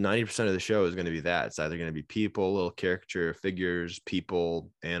 90% of the show is going to be that. It's either going to be people, little caricature figures,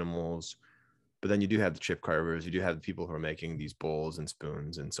 people, animals. But then you do have the chip carvers. You do have the people who are making these bowls and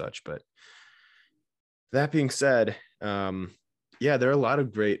spoons and such. But that being said, there are a lot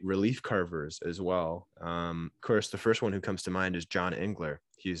of great relief carvers as well. Of course, the first one who comes to mind is John Engler.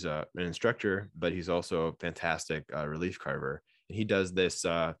 He's an instructor, but he's also a fantastic relief carver. And he does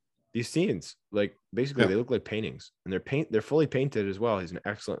these scenes, like basically they look like paintings, and they're fully painted as well. He's an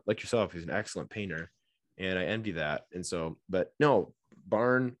excellent, like yourself, he's an excellent painter, and I envy that. And so, but no,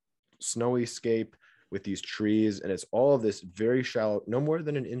 barn, snowy scape with these trees, and it's all of this very shallow, no more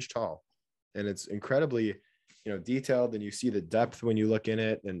than an inch tall, and it's incredibly detailed, and you see the depth when you look in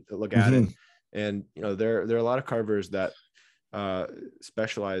it and look at it. And there are a lot of carvers that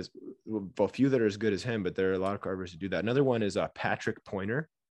specialize, well, few that are as good as him, but there are a lot of carvers who do that. Another one is Patrick Pointer.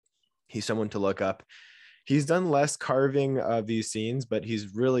 He's someone to look up. He's done less carving of these scenes, but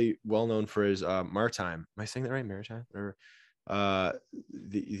he's really well known for his maritime. Am I saying that right? Maritime? Or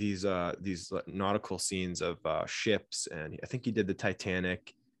these nautical scenes of ships, and I think he did the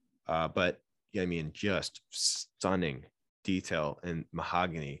Titanic. But I mean, just stunning detail and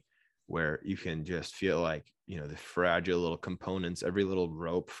mahogany, where you can just feel like the fragile little components, every little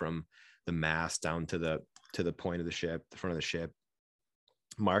rope from the mast down to the point of the ship, the front of the ship.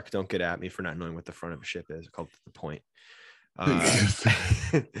 Mark, don't get at me for not knowing what the front of a ship is. It's called the point.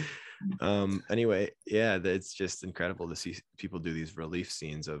 Anyway, it's just incredible to see people do these relief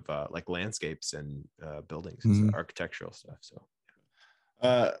scenes of like landscapes and buildings and architectural stuff. So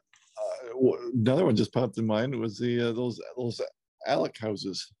another one just popped in mind was those Alec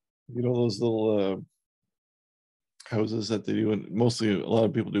houses. Those little houses that they do, and mostly a lot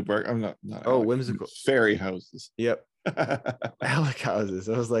of people do bark. I'm not Alec, whimsical fairy houses. Yep. Alec houses.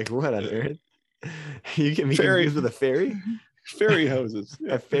 I was like, what on earth? You get me confused with a fairy? Fairy houses.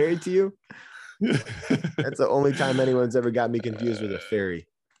 A fairy to you? That's the only time anyone's ever got me confused with a fairy.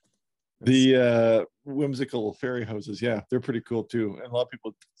 The whimsical fairy houses, they're pretty cool too, and a lot of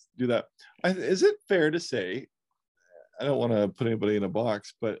people do that. Is it fair to say, I don't want to put anybody in a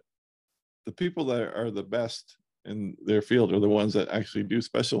box, but the people that are the best in their field are the ones that actually do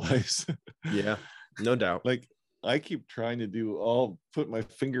specialize. Yeah, no doubt. Like I keep trying to put my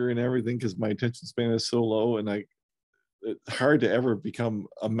finger in everything because my attention span is so low, and it's hard to ever become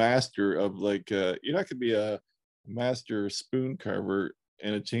a master of like, you're not gonna be a master spoon carver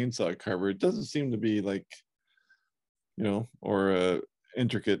and a chainsaw carver. It doesn't seem to be like, or a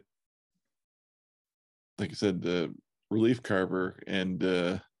intricate, like I said, the relief carver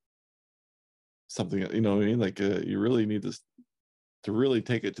and something, what I mean? Like you really need to really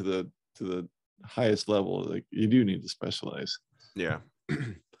take it to the highest level. Like you do need to specialize. Yeah.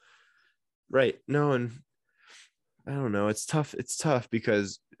 Right. No, and I don't know. It's tough. It's tough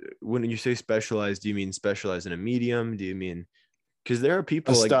because when you say specialized, do you mean specialize in a medium? Do you mean, because there are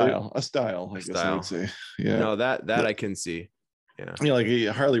people a like style, I guess I would say. Yeah. No, that I can see. Yeah. Like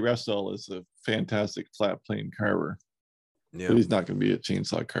Harley Restall is a fantastic flat plane carver. Yeah. But he's not going to be a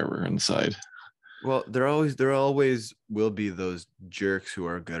chainsaw carver on the side. Well, there always will be those jerks who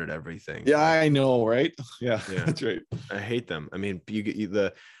are good at everything. Yeah, I know, right? Yeah, that's right. I hate them. I mean,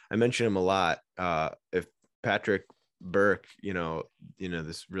 I mention him a lot. If Patrick Burke,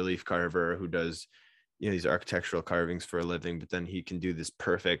 this relief carver who does, these architectural carvings for a living, but then he can do this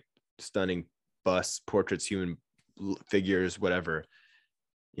perfect, stunning busts, portraits, human figures, whatever.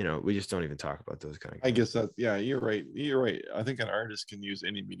 We just don't even talk about those kind of guys. I guess you're right. I think an artist can use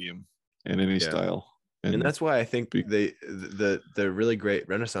any medium and any style. And that's why I think the really great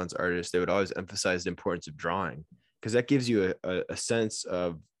Renaissance artists, they would always emphasize the importance of drawing, because that gives you a sense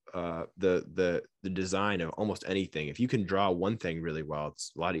of the design of almost anything. If you can draw one thing really well,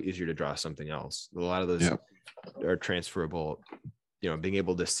 it's a lot easier to draw something else. A lot of those are transferable. Being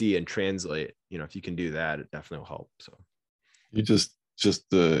able to see and translate, if you can do that, it definitely will help. So you just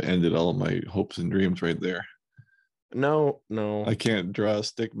ended all of my hopes and dreams right there. No, I can't draw a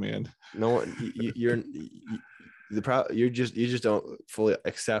stick man. No, you just don't fully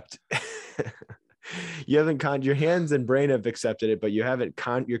accept. You haven't your hands and brain have accepted it, but you haven't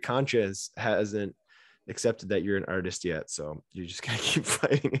your conscience hasn't accepted that you're an artist yet. So you're just gonna keep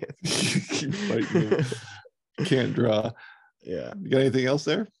fighting it. Keep fighting it. Can't draw. Yeah. You got anything else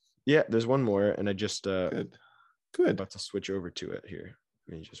there? Yeah, there's one more, and I just good. About to switch over to it here.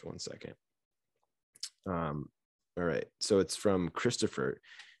 Give me just 1 second. All right, so it's from Christopher,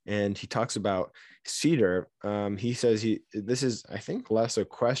 and he talks about cedar. He says this is, I think, less a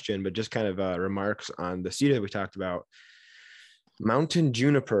question, but just kind of remarks on the cedar we talked about. Mountain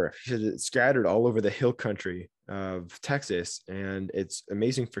juniper. He said it's scattered all over the hill country of Texas, and it's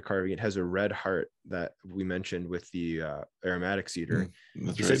amazing for carving. It has a red heart that we mentioned with the aromatic cedar.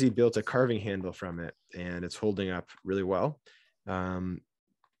 He says he built a carving handle from it, and it's holding up really well.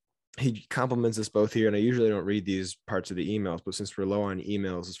 He compliments us both here, and I usually don't read these parts of the emails, but since we're low on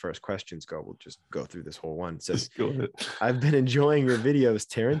emails as far as questions go, we'll just go through this whole one. It says, go ahead. I've been enjoying your videos,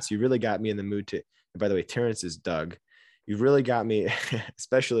 Terrence. You really got me in the mood to, and by the way, Terrence is Doug. You've really got me,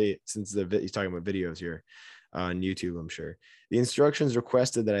 especially since he's talking about videos here on YouTube, I'm sure. The instructions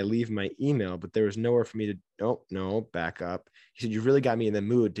requested that I leave my email, but there was nowhere for me to, back up. He said, you really got me in the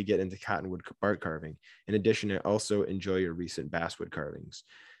mood to get into cottonwood bark carving. In addition, I also enjoy your recent basswood carvings.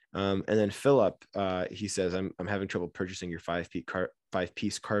 And then Philip, he says, I'm having trouble purchasing your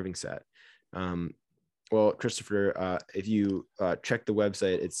five-piece carving set. Well, Christopher, if you check the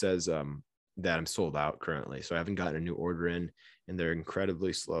website, it says that I'm sold out currently. So I haven't gotten a new order in, and they're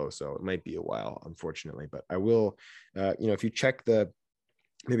incredibly slow. So it might be a while, unfortunately. But I will, if you check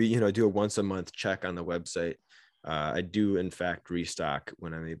maybe do a once a month check on the website. I do, in fact, restock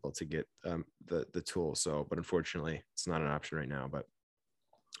when I'm able to get the tool. So, but unfortunately, it's not an option right now. But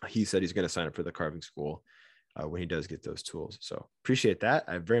he said he's going to sign up for the carving school when he does get those tools. So appreciate that.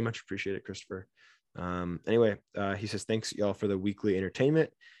 I very much appreciate it, Christopher. Anyway, he says, thanks y'all for the weekly entertainment.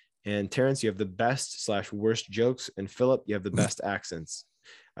 And Terrence, you have the best / worst jokes. And Philip, you have the best accents.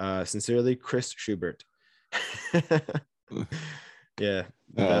 Sincerely, Chris Schubert. Yeah.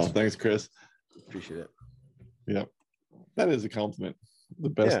 Thanks, Chris. Appreciate it. Yeah. That is a compliment. The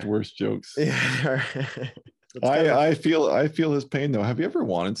best, worst jokes. Yeah. I feel his pain though. Have you ever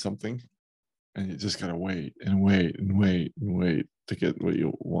wanted something and you just gotta wait and wait and wait and wait to get what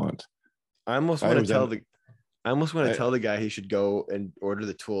you want? I almost want to tell the guy he should go and order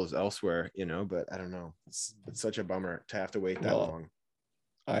the tools elsewhere, but I don't know. It's such a bummer to have to wait that long.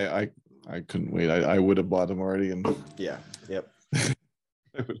 I couldn't wait. I would have bought them already. And yeah. Yep.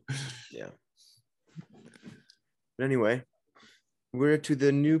 Yeah. But anyway, we're to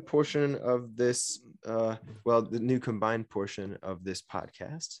the new portion of this, the new combined portion of this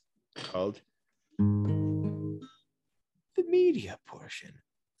podcast called media portion.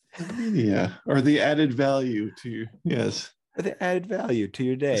 Media, or the added value to yes. For the added value to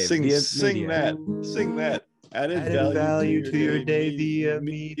your day. Sing via sing media. that. Added value to your day via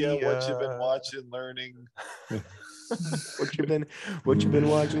media. What you've been media. watching, learning. What you've been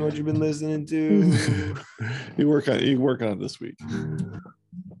watching, what you've been listening to. You work on it this week.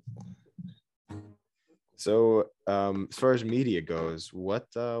 So as far as media goes, what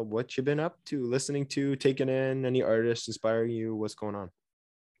you been up to, listening to, taking in? Any artists inspiring you? What's going on?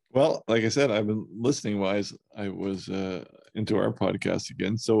 Well, like I said, I've been listening wise. I was into our podcast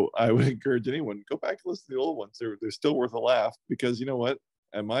again. So I would encourage anyone, go back and listen to the old ones. They're still worth a laugh, because you know what?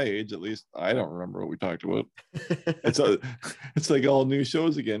 At my age, at least, I don't remember what we talked about. It's like all new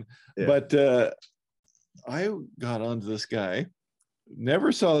shows again. Yeah. But I got onto this guy.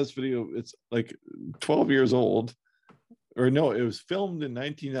 Never saw this video. It's like 12 years old. Or no, it was filmed in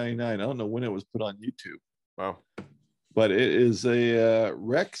 1999. I don't know when it was put on YouTube. Wow. But it is a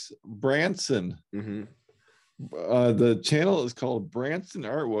Rex Branson. Mm-hmm. The channel is called Branson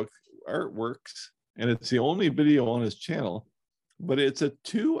Artworks, and it's the only video on his channel. But it's a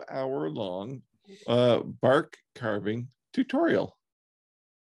 2-hour long bark carving tutorial.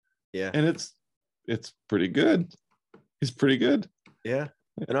 Yeah. And it's pretty good. He's pretty good. Yeah.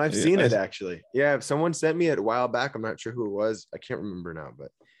 And I've seen it actually. Yeah. Someone sent me it a while back. I'm not sure who it was. I can't remember now,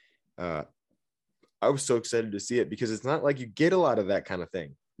 but I was so excited to see it, because it's not like you get a lot of that kind of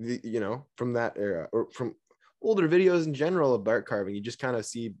thing, you know, from that era, or from older videos in general of bark carving. You just kind of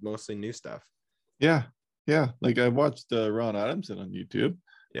see mostly new stuff. Yeah. Yeah. Like I watched Ron Adamson on YouTube.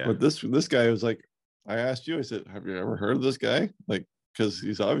 Yeah. But this guy was like, I asked you, I said, have you ever heard of this guy? Like, because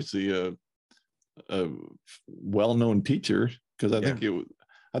he's obviously a well-known teacher, because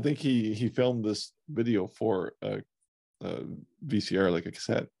I think he filmed this video for a VCR, like a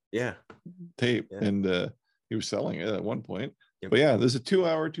cassette tape, and he was selling it at one point. But yeah, there's a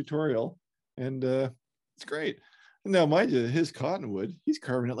 2-hour tutorial, and it's great. Now, mind you, his cottonwood, he's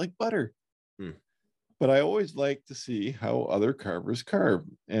carving it like butter. But I always like to see how other carvers carve,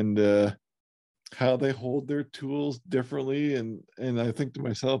 and how they hold their tools differently. And I think to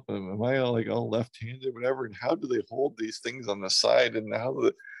myself, am I all left-handed, whatever? And how do they hold these things on the side? And how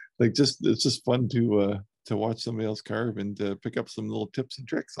it's just fun to watch somebody else carve and pick up some little tips and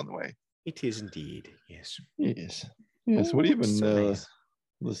tricks on the way. It is indeed. Yes. Yes. What have you been So nice.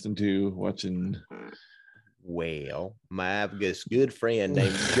 listening to, watching? Well, I've got this good friend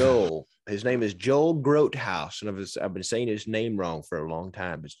named Joel. His name is Joel Grothaus, and I've been saying his name wrong for a long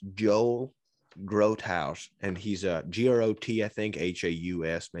time. It's Joel Grothaus, and he's a Grot, I think,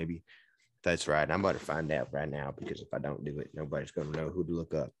 Haus, maybe. That's right. I'm about to find out right now, because if I don't do it, nobody's going to know who to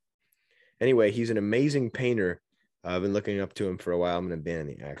look up. Anyway, he's an amazing painter. I've been looking up to him for a while. I'm going to ban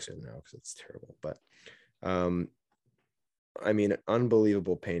the accent now because it's terrible. But I mean,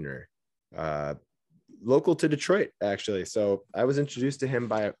 unbelievable painter. Local to Detroit, actually. So I was introduced to him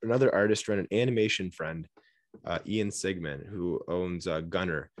by another artist friend, an animation friend, Ian Sigmund, who owns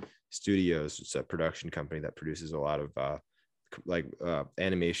Gunner Studios. It's a production company that produces a lot of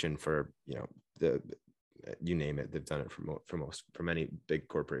animation for, you know, you name it. They've done it for many big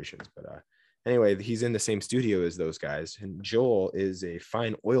corporations. But anyway, he's in the same studio as those guys. And Joel is a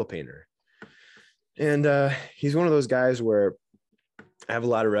fine oil painter. And he's one of those guys where I have a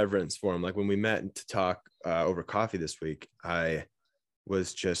lot of reverence for him. Like when we met to talk over coffee this week, I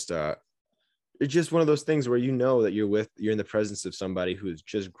was just it's just one of those things where you know that you're in the presence of somebody who is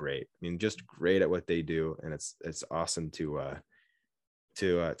just great. I mean, just great at what they do, and it's awesome to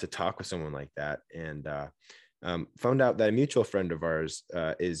talk with someone like that. And found out that a mutual friend of ours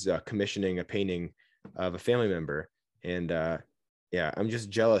is commissioning a painting of a family member, and yeah, I'm just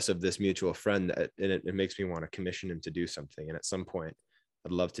jealous of this mutual friend, and it makes me want to commission him to do something. And at some point,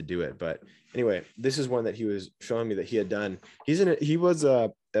 I'd love to do it. But anyway, this is one that he was showing me that he had done. He was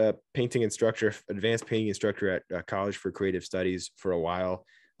a painting instructor, advanced painting instructor at College for Creative Studies for a while.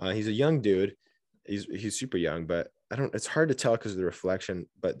 He's a young dude. He's super young, but it's hard to tell because of the reflection,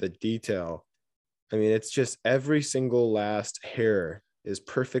 but the detail, I mean, it's just every single last hair is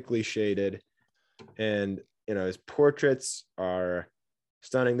perfectly shaded. And, you know, his portraits are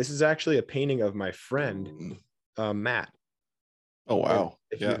stunning. This is actually a painting of my friend, Matt. Oh, wow.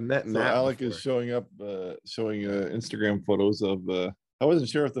 If you've met Matt, Alec before. is showing Instagram photos of I wasn't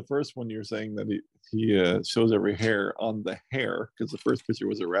sure if the first one you were saying that he shows every hair on the hair, because the first picture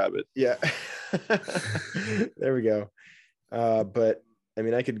was a rabbit. Yeah. There we go. But I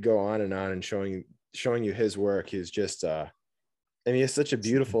mean, I could go on and showing you his work. He's just I mean, it's such a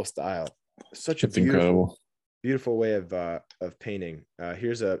beautiful style. It's incredible. beautiful way of painting.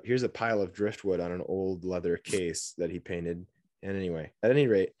 Here's a pile of driftwood on an old leather case that he painted. And anyway, at any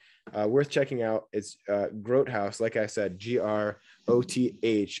rate, worth checking out. It's Grotehaus, like I said, Grothaus,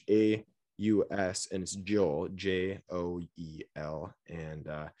 and it's Joel, Joel, and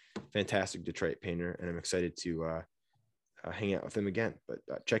fantastic Detroit painter. And I'm excited to hang out with him again. But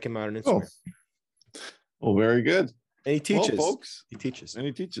check him out on Instagram. Oh, very good. And he teaches, well, folks. He teaches. And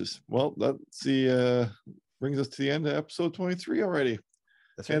he teaches. Well, that's the brings us to the end of episode 23 already.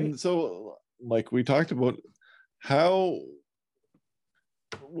 That's right. And so, like we talked about, how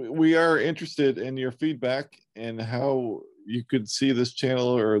we are interested in your feedback and how you could see this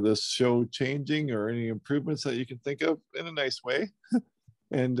channel or this show changing, or any improvements that you can think of in a nice way.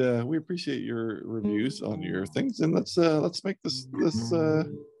 And we appreciate your reviews on your things. And let's make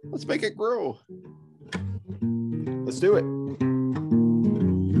let's make it grow. Let's do it.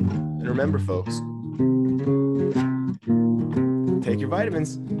 And remember, folks, take your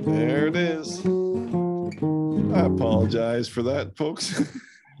vitamins. There it is. I apologize for that, folks.